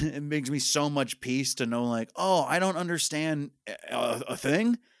 It makes me so much peace to know, like, oh, I don't understand a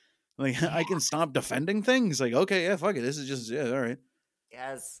thing. Like, Yeah. I can stop defending things. Like, okay, yeah, fuck it. This is just, yeah, all right.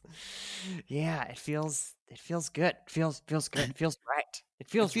 Yes. Yeah, it feels good. It feels good. It feels right. It It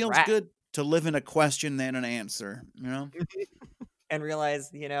feels feels right. good to live in a question than an answer, And realize,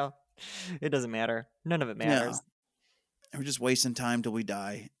 it doesn't matter. None of it Yeah. matters. We're just wasting time till we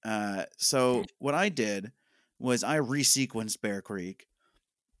die. So what I did was I resequenced Bear Creek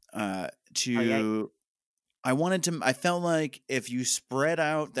Oh yeah. to I felt like if you spread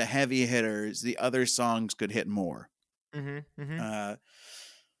out the heavy hitters, the other songs could hit more. Mm-hmm. Mm-hmm. Uh,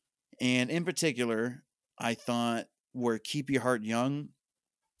 and in particular, I thought where Keep Your Heart Young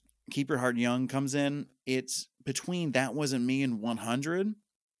comes in, it's between That Wasn't Me and 100,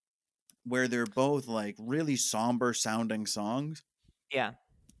 where they're both like really somber sounding songs. Yeah.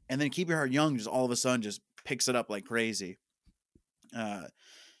 And then Keep Your Heart Young just all of a sudden just picks it up like crazy.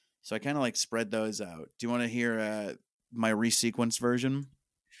 So I kind of like spread those out. Do you want to hear my resequenced version?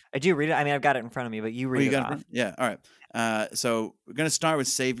 I do read it. I mean, I've got it in front of me, but you Oh, read you it got off. it? Yeah. All right. So we're gonna start with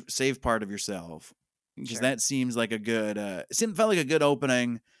save part of yourself because Sure. that seems like a good. Felt like a good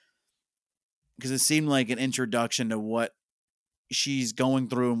opening because it seemed like an introduction to what she's going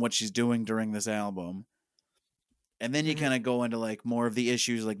through and what she's doing during this album. And then you Mm-hmm. kind of go into like more of the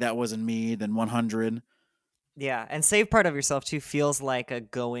issues, like That Wasn't Me, then 100. Yeah, and save part of yourself too feels like a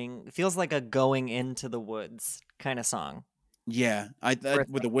going into the woods kind of song. Yeah, Where it's with like,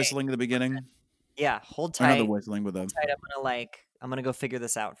 the hey, whistling at the beginning, yeah, hold or not the tight, whistling, but hold the tight. I'm gonna go figure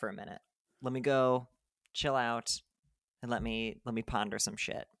this out for a minute. Let me go chill out and let me ponder some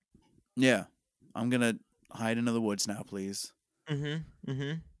shit. yeah, I'm gonna hide into the woods now, please. Mm-hmm.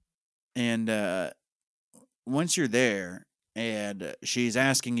 Mm-hmm. And once you're there, and she's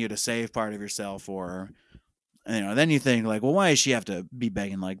asking you to save part of yourself for her, then you think like, well, why does she have to be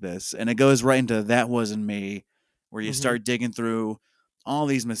begging like this? And it goes right into That Wasn't Me, where you Mm-hmm. start digging through all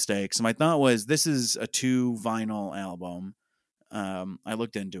these mistakes. And my thought was, this is a 2 vinyl album. I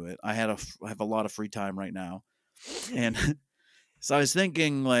looked into it. I have a lot of free time right now, and so I was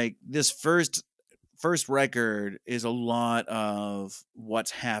thinking like this first record is a lot of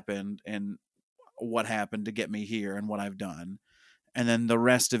what's happened and what happened to get me here and what I've done, and then the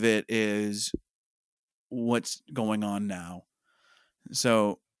rest of it is what's going on now.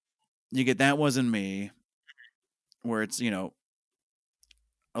 So you get That Wasn't Me, where it's a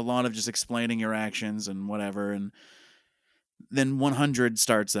lot of just explaining your actions and whatever, and then 100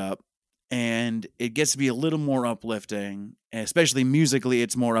 starts up, and it gets to be a little more uplifting, especially musically.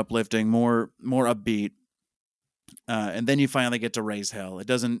 It's more uplifting, more upbeat, and then you finally get to Raise Hell. It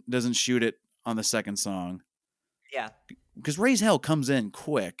doesn't shoot it on the second song Yeah. because Raise Hell comes in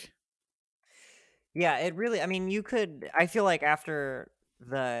quick. Yeah, it really, I mean, I feel like after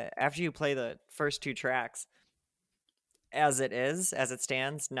you play the first two tracks as it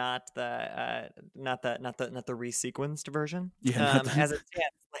stands, not the resequenced version. Yeah, not As it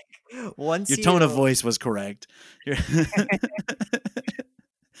stands, like once your tone of you voice was correct.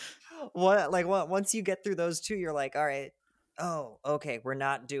 once you get through those two, you're like, all right, oh, okay, we're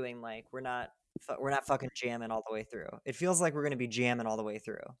not fucking jamming all the way through. It feels like we're gonna be jamming all the way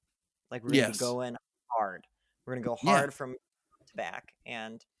through. Like we're gonna be Yes. going hard. We're gonna go Yeah. hard from to back,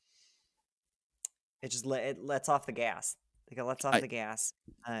 and it lets off the gas. Like it lets off I the gas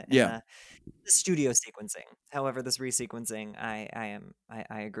in yeah. the studio sequencing. However, this resequencing, I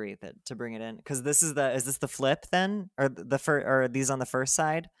agree that to bring it in, because is this the flip then, or or are these on the first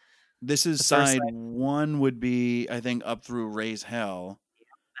side? This is The first side side. 1 would be, I think, up through Raise Hell,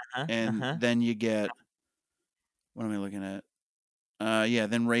 Uh-huh. and Uh-huh. then you get, what am I looking at? Yeah,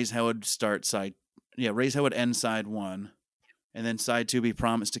 then Raise Hell would start side. Yeah, Raise Hell would end side 1, and then side 2 be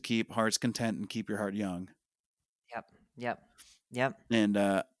Promise to Keep, Heart's Content, and Keep Your Heart Young. Yep. Yep. Yep. And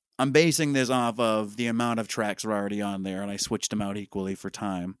I'm basing this off of the amount of tracks are already on there, and I switched them out equally for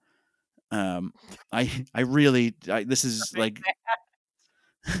time. I really this is like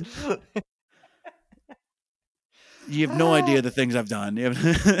You have no idea the things I've done.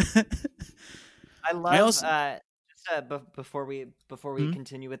 I I love also before we Hmm?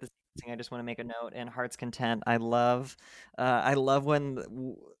 continue with this thing, I just want to make a note in Heart's Content. I love when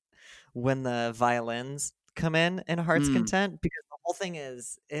the violins come in Heart's Mm, Content, because the whole thing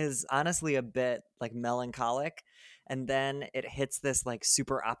is honestly a bit like melancholic, and then it hits this like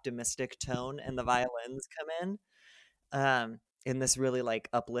super optimistic tone and the violins come in this really like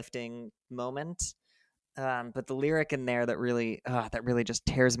uplifting moment. But the lyric in there that really just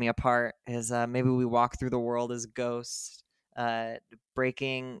tears me apart is maybe we walk through the world as ghosts,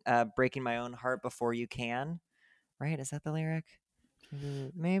 breaking my own heart before you can. Right? Is that the lyric?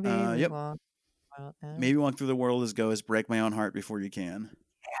 Maybe we yep. walk out and Maybe walk through the world as ghosts, break my own heart before you can.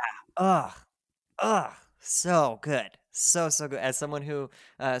 ugh, ugh, so good, so good. As someone who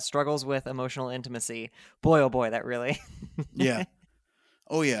struggles with emotional intimacy, boy oh boy, that really. Yeah.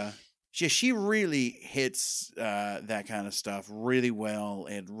 Oh yeah. She really hits that kind of stuff really well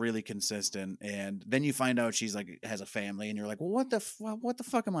and really consistent. And then you find out she's like has a family, and you're like, well, what the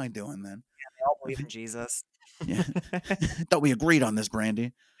fuck am I doing then? They all believe in Jesus. Yeah, I thought we agreed on this,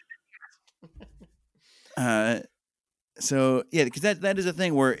 Brandy. Uh, so yeah, because that is a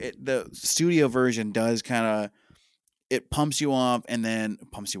thing where the studio version does kind of it pumps you off and then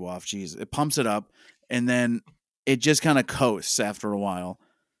pumps you off. Jeez, it pumps it up and then it just kind of coasts after a while.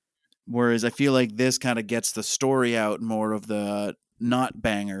 Whereas I feel like this kind of gets the story out more of the not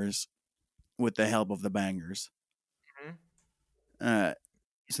bangers with the help of the bangers. Mhm. Uh,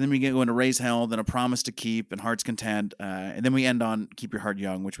 so then we get going to Raise Hell, then A Promise to Keep, and Heart's Content, and then we end on Keep Your Heart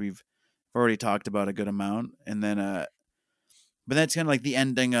Young, which we've already talked about a good amount. And then, but that's kind of like the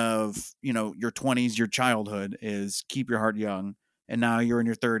ending of your 20s, your childhood is Keep Your Heart Young, and now you're in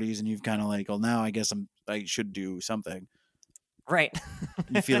your 30s, and you've kind of like, well, now I guess I should do something. Right.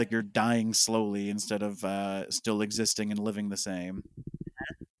 You feel like you're dying slowly instead of still existing and living the same,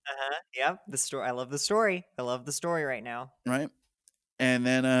 Yep. The story. I love the story. I love the story right now. right? And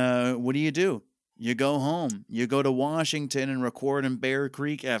then what do? You go home. You go to Washington and record in Bear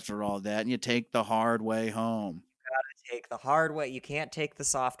Creek after all that, and you take the hard way home. Take the hard way. You can't take the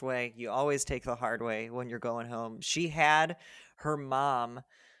soft way. You always take the hard way when you're going home. She had her mom,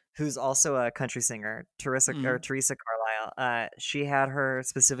 who's also a country singer, Mm. Teresa Carlisle. She had her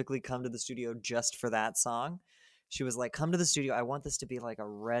specifically come to the studio just for that song. She was like, "Come to the studio. I want this to be like a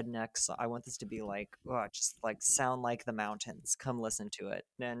redneck song. I want this to be like, oh, just like sound like the mountains. Come listen to it."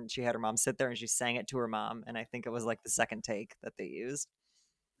 And she had her mom sit there and she sang it to her mom. And I think it was like the second take that they used.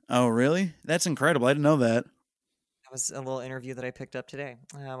 Oh, really? That's incredible. I didn't know that. That was a little interview that I picked up today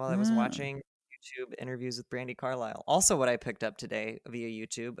while I was Mm. watching YouTube interviews with Brandy Carlisle. Also, what I picked up today via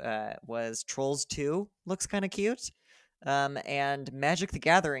YouTube was Trolls 2 looks kind of cute. And Magic the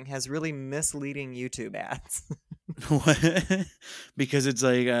Gathering has really misleading YouTube ads. Because it's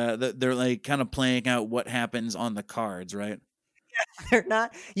like they're like kind of playing out what happens on the cards, right? They're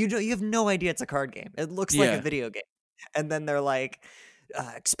not, you have no idea it's a card game. It looks like a Yeah. video game. And then they're like,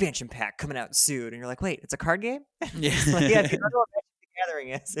 expansion pack coming out soon. And you're like, wait, it's a card game? It's like, yeah, if you Yeah. don't know what Magic the Gathering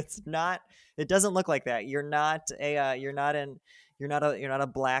is, it's not, it doesn't look like that. You're not a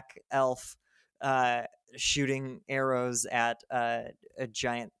black elf uh shooting arrows at a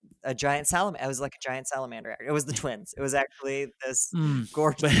giant salamander. It was like a giant salamander. It was the twins. It was actually this Mm.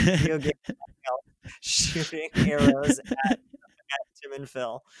 gorgeous video game elf shooting arrows at Tim and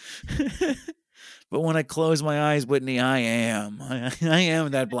Phil. But when I close my eyes, Whitney, I am. I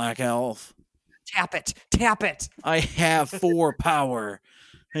am that black elf. Tap it, tap it. I have 4 power.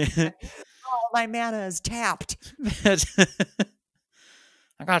 All my mana is tapped.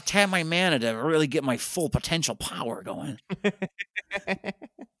 I gotta tap my mana to really get my full potential power going.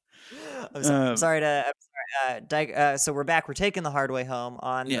 I'm sorry to. So we're back. We're taking the hard way home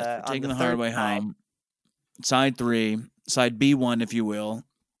on Yes, we're taking the the hard third way side. home. Side 3, side B1, if you will.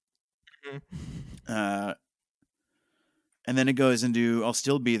 Mhm. Uh, and then it goes into I'll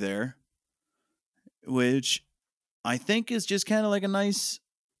Still Be There, which I think is just kind of like a nice.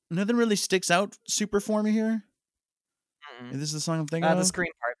 Nothing really sticks out super for me here. Mhm. Is this the song I'm thinking The of?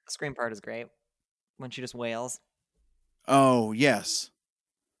 scream part. The scream part is great when she just wails. Oh, yes.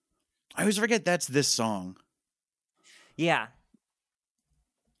 I always forget that's this song. Yeah.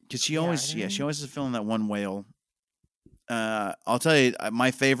 Because Yeah. she always is filling that one wail. I'll tell you,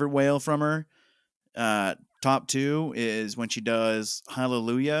 my favorite wail from her, top 2, is when she does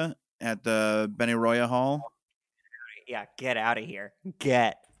Hallelujah at the Benaroya Hall. Yeah. Get out of here.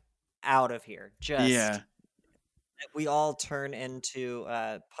 Get out of here. Just Yeah. we all turn into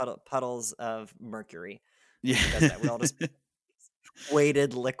puddles of mercury. Yeah. She does that. We all just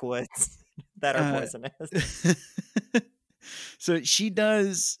weighted liquids. that are Uh, poisonous. so she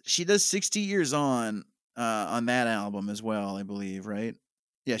does 60 years on that album as well, I believe, right?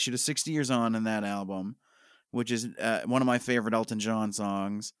 Yeah, she does 60 years on in that album, which is one of my favorite Elton John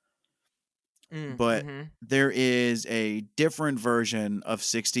songs. But Mm-hmm. there is a different version of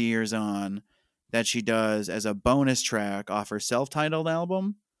 60 years on that she does as a bonus track off her self-titled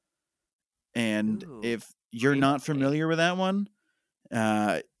album. And Ooh, if you're not really? familiar with that one,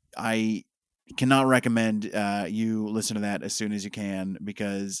 I cannot recommend you listen to that as soon as you can,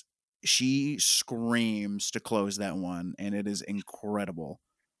 because she screams to close that one, and it is incredible.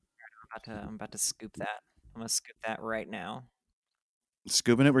 I'm about to scoop that. I'm gonna scoop that right now.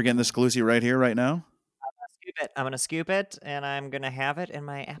 Scooping it, we're getting the exclusive right here, right now. Scoop it. I'm gonna scoop it, and I'm gonna have it in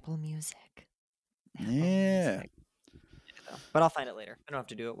my Apple Music. Apple Yeah. Music. But I'll find it later. I don't have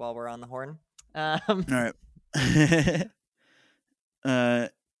to do it while we're on the horn. All right. uh,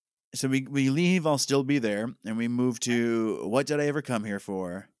 so we leave. I'll still be there, and we move to What Did I Ever Come Here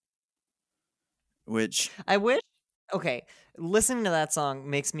For? Which I wish. Okay, listening to that song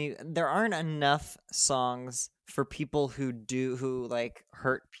makes me. There aren't enough songs for people who like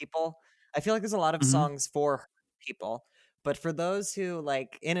hurt people. I feel like there's a lot of Mhm. songs for hurt people, but for those who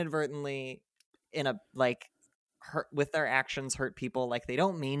like inadvertently, in a like hurt with their actions hurt people, like they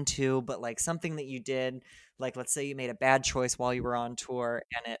don't mean to, but like something that you did, like let's say you made a bad choice while you were on tour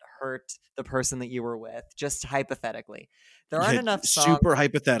and it hurt the person that you were with, just hypothetically. There aren't Yeah, enough songs super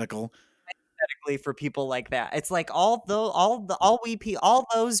hypothetical. for people like that. It's like all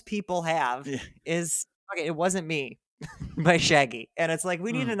those people have Yeah. is okay, it wasn't me by Shaggy. And it's like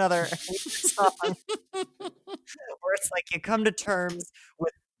we need Mm. another song where it's like you come to terms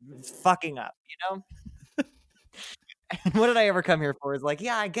with fucking up, you know? And what did I ever come here for? Is like,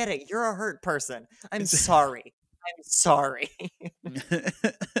 yeah, I get it. You're a hurt person. I'm It's sorry. I'm sorry.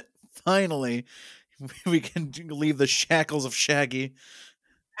 finally we can leave the shackles of Shaggy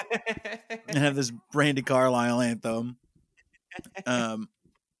and have this Brandy Carlisle anthem. Um,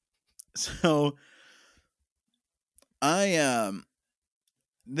 so I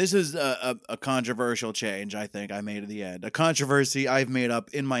this is a controversial change I think I made at the end. A controversy I've made up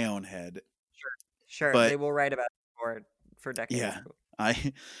in my own head. Sure, But they will write about it for decades. yeah,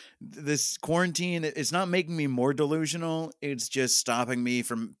 I this quarantine, it's not making me more delusional, it's just stopping me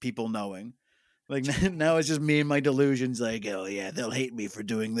from people knowing. Like now it's just me and my delusions, like, oh yeah, they'll hate me for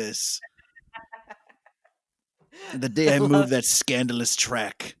doing this. The day I I love move that scandalous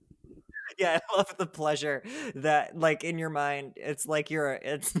track. Yeah, I love the pleasure that, like, in your mind, it's like you're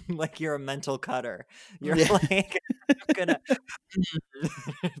a mental cutter. You're Yeah. like, I'm gonna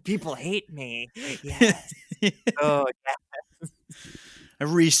people hate me. Yes. Oh, I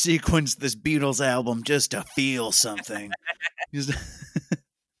resequenced this Beatles album just to feel something. Just-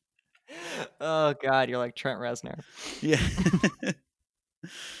 oh God, you're like Trent Reznor. yeah.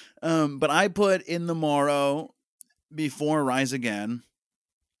 But I put In the Morrow before Rise Again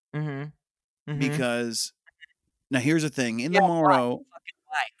Mm-hmm. Mm-hmm. because now here's the thing. In Yeah, the why? Morrow,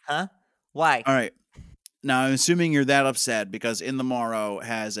 Why? Huh? Why? all right. Now I'm assuming you're that upset because In the Morrow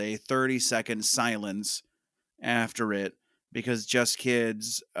has a 30-second silence after it, because Just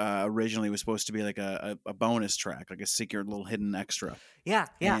Kids originally was supposed to be like a bonus track, like a secret little hidden extra. Yeah.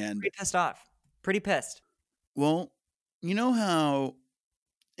 And Pretty pissed off. Pretty pissed. well, you know how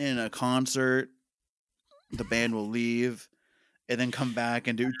in a concert the band will leave and then come back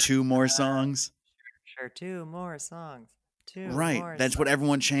and do two more songs? Sure, two more songs. Two Right. more That's what songs.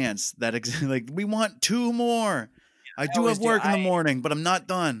 everyone chants. That like we want two more. I I do always have do. work in the morning, but I'm not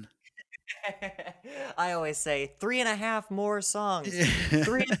done. I always say 3.5 more songs. 3 of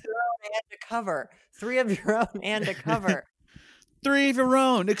your own and a cover. 3 of your own and a cover. Three of your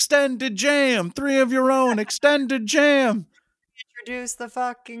own extended jam. Three of your own extended jam. Introduce the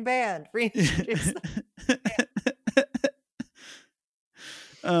fucking band. Reintroduce the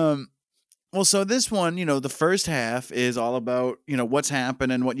um well, so this one, the first half is all about, what's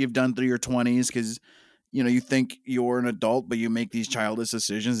happened and what you've done through your 20s, because you think you're an adult, but you make these childish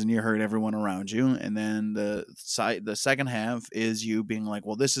decisions and you hurt everyone around you. And then the second half is you being like,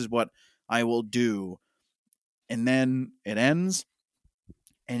 well, this is what I will do. And then it ends,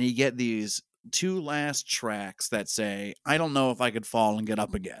 and you get these two last tracks that say, I don't know if I could fall and get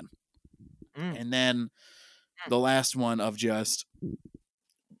up again. Mm. And then the last one of just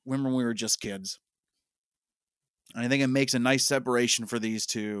when we were just kids. And I think it makes a nice separation for these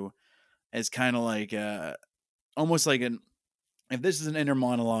two, as kind of like almost like if this is an inner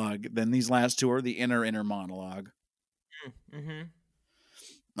monologue, then these last two are the inner monologue. Mm-hmm.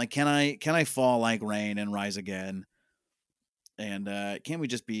 Like, can I fall like rain and rise again? And can't we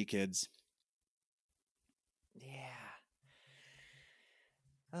just be kids?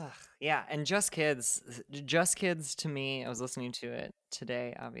 Ugh, yeah, and Just Kids to me, I was listening to it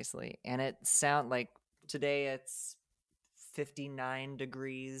today, obviously, and it sound like today it's 59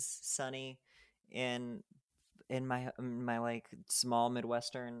 degrees sunny in my like small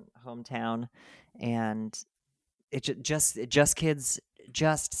Midwestern hometown, and Just Kids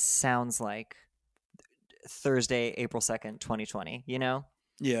just sounds like Thursday, April 2nd, 2020, you know?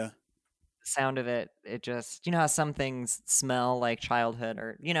 Yeah. The sound of it, it just, you know how some things smell like childhood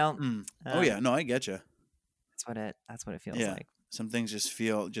or, Oh yeah, um, no, I get you. that's what it feels Yeah, like. some things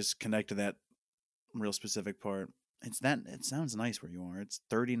just connect to that real specific part. It sounds nice where you are. It's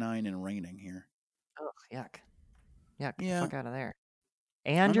 39 and raining here. Ugh, yuck. Yuck, get the Yeah, fuck out of there.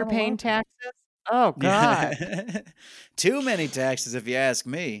 And I'm you're not paying allowed to. taxes? Oh God. Yeah, too many taxes if you ask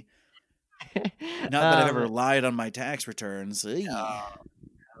me. Not that I've ever um, lied on my tax returns. Eey.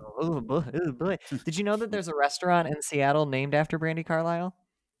 oh boy, oh boy. Did you know that there's a restaurant in Seattle named after Brandy Carlisle?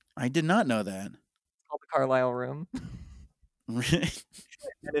 I did not know that. It's called the Carlisle Room, Really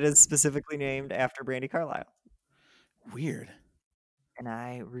and it is specifically named after Brandy Carlisle. weird. And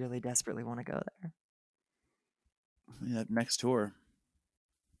I really desperately want to go there. Yeah, next tour.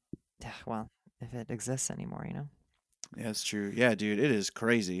 Yeah, well, if it exists anymore, you know. Yeah, that's true. Yeah, dude, it is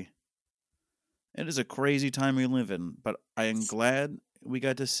crazy. It is a crazy time we live in, but I am glad we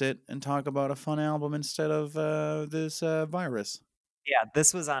got to sit and talk about a fun album instead of this virus. Yeah,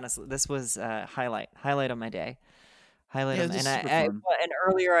 this was highlight of my day. Highlight Yeah, them, this and is super I fun. and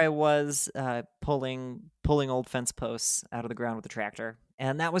earlier I was pulling old fence posts out of the ground with the tractor,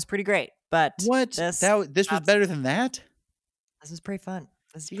 and that was pretty great. But What? This was abs- better than that? this is pretty fun.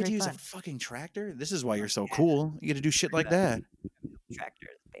 This is You get to pretty use a fun. fucking tractor? This is why you're so Yeah, cool. You get to do shit like that. tractors,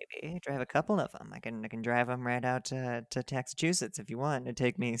 baby. Drive a couple of them. I can drive them right out to Massachusetts if you want. It'd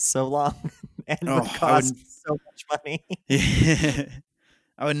take me so long and would Oh, I cost would. so much money.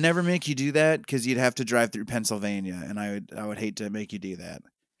 I would never make you do that because you'd have to drive through Pennsylvania, and I would hate to make you do that.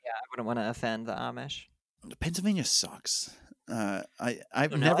 Yeah, I wouldn't want to offend the Amish. Pennsylvania sucks. I've Oh no, I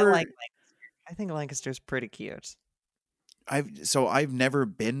like never Lancaster. I think Lancaster's pretty cute. I've never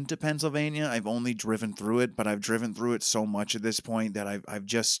been to Pennsylvania. I've only driven through it, but I've driven through it so much at this point that I've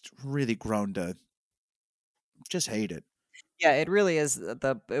just really grown to just hate it. Yeah, it really is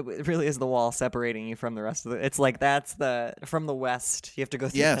the wall separating you from the rest of the. It's like that's the from the west. You have to go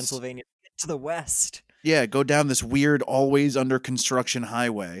through Yes. Pennsylvania to get to the west. Yeah, go down this weird, always under construction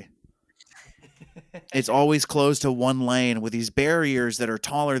highway. It's always closed to one lane with these barriers that are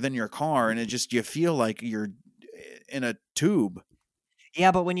taller than your car, and you feel like you're in a tube.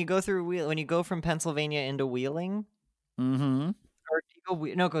 Yeah, but when you go when you go from Pennsylvania into Wheeling, Mm-hmm. or do you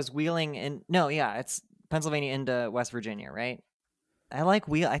go, no, it goes Wheeling and no, yeah, it's Pennsylvania into West Virginia, right? I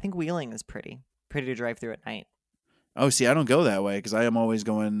think Wheeling is pretty to drive through at night. Oh, see, I don't go that way because I am always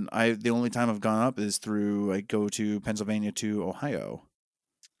going. The only time I've gone up is through. I go to Pennsylvania to Ohio.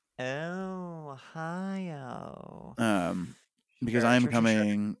 Oh, Ohio. Because Sure, I'm sure, sure, sure.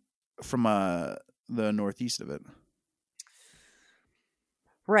 coming from the northeast of it.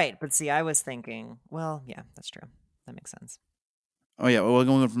 Right, but see, I was thinking, well, yeah, that's true. That makes sense. Oh yeah, well,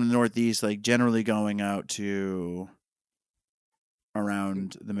 going from the northeast, like generally going out to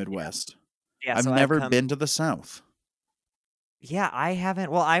around the Midwest. Yeah, I've so I've never come. been to the South. Yeah, I haven't.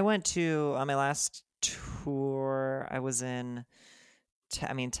 Well, I went to on my last tour. I was in,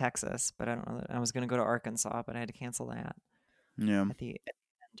 Texas, but I don't know. I was going to go to Arkansas, but I had to cancel that Yeah, at the end.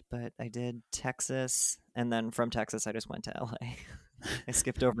 But I did Texas, and then from Texas, I just went to LA. I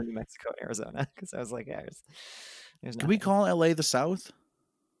skipped over New Mexico and Arizona because I was like, yeah, there's can we nothing. call LA the South?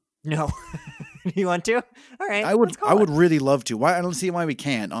 No, you want to? All right, I would. let's call I it. would really love to. Why? I don't see why we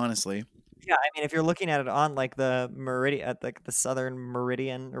can't. Honestly, Yeah, I mean, if you're looking at it on like the meridian, at like the southern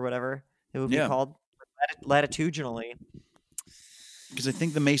meridian or whatever, it would be yeah, called latitudinally. because I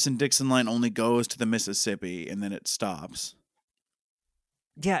think the Mason-Dixon line only goes to the Mississippi and then it stops.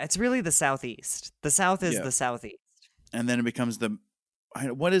 Yeah, it's really the southeast. The south is Yeah. the southeast. And then it becomes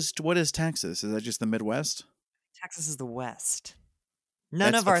what is Texas? Is that just the Midwest? Texas is the west. That's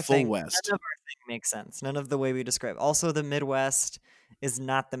None the of full our West. thing makes sense. None of the way we describe. Also, the Midwest is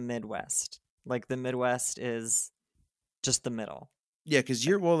not the Midwest. Like the Midwest is just the middle. Yeah, because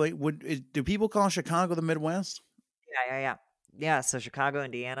do people call Chicago the Midwest? Yeah. So Chicago,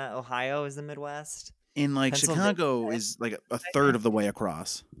 Indiana, Ohio is the Midwest. In like Pennsylvania, Chicago is like a third of the way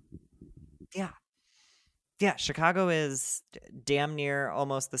across. Yeah. Chicago is damn near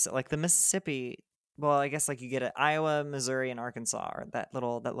almost like the Mississippi. Well, I guess like you get it Iowa, Missouri, and Arkansas, or that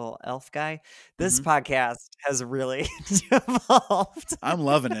little elf guy. This Mhm. podcast has really evolved. I'm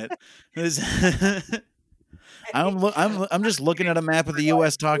loving it. I'm just looking at a map of the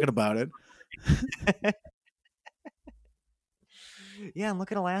U.S. talking about it. Yeah, and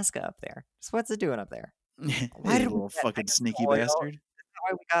look at Alaska up there. Just what's it doing up there? Why did little fucking sneaky bastard?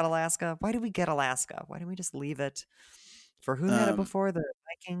 Why we got Alaska? Why did we get Alaska? Why didn't we just leave it? For who had it before? The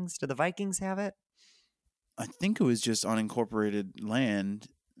Vikings? Did the Vikings have it? I think it was just unincorporated land.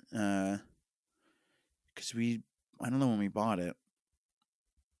 Because I don't know when we bought it.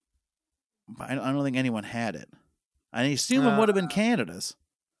 But I don't think anyone had it. I assume it would have been Canada's.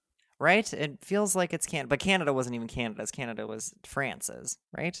 Right? It feels like it's Canada. But Canada wasn't even Canada's. Canada was France's,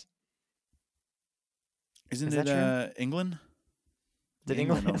 right? Isn't it England? Did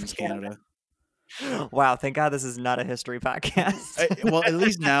England England owns Canada? Wow, thank God this is not a history podcast. Well, at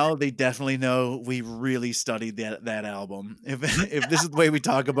least now they definitely know we really studied that album. If this is the way we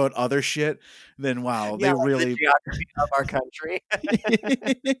talk about other shit, then wow, Yeah, they really the geography of our country.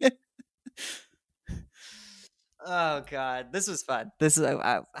 Oh God, this was fun.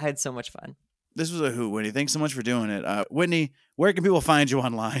 I had so much fun. This was a hoot, Whitney. Thanks so much for doing it. Whitney, where can people find you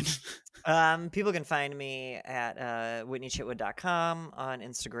online? People can find me at WhitneyChitwood.com. On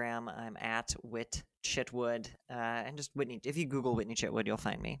Instagram, I'm at WhitChitwood. And just Whitney. If you Google Whitney Chitwood, you'll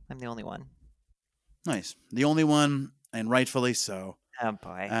find me. I'm the only one. Nice. The only one, and rightfully so. Oh,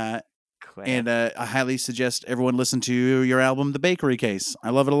 boy. And I highly suggest everyone listen to your album, The Bakery Case.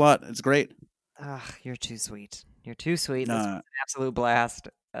 I love it a lot. It's great. You're too sweet. You're too sweet. This was an absolute blast.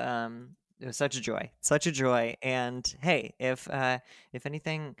 It was such a joy. Such a joy. And hey, if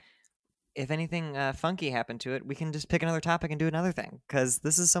anything funky happened to it, we can just pick another topic and do another thing, because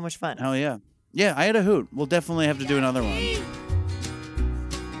this is so much fun. Oh yeah. Yeah, I had a hoot. We'll definitely have to do another one.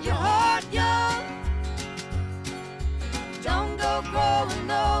 Your heart young. Don't go growing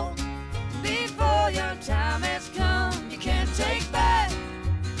old before your time has come. You can't take back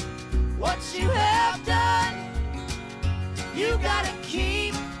what you have done. You gotta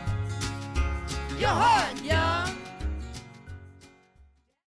keep your heart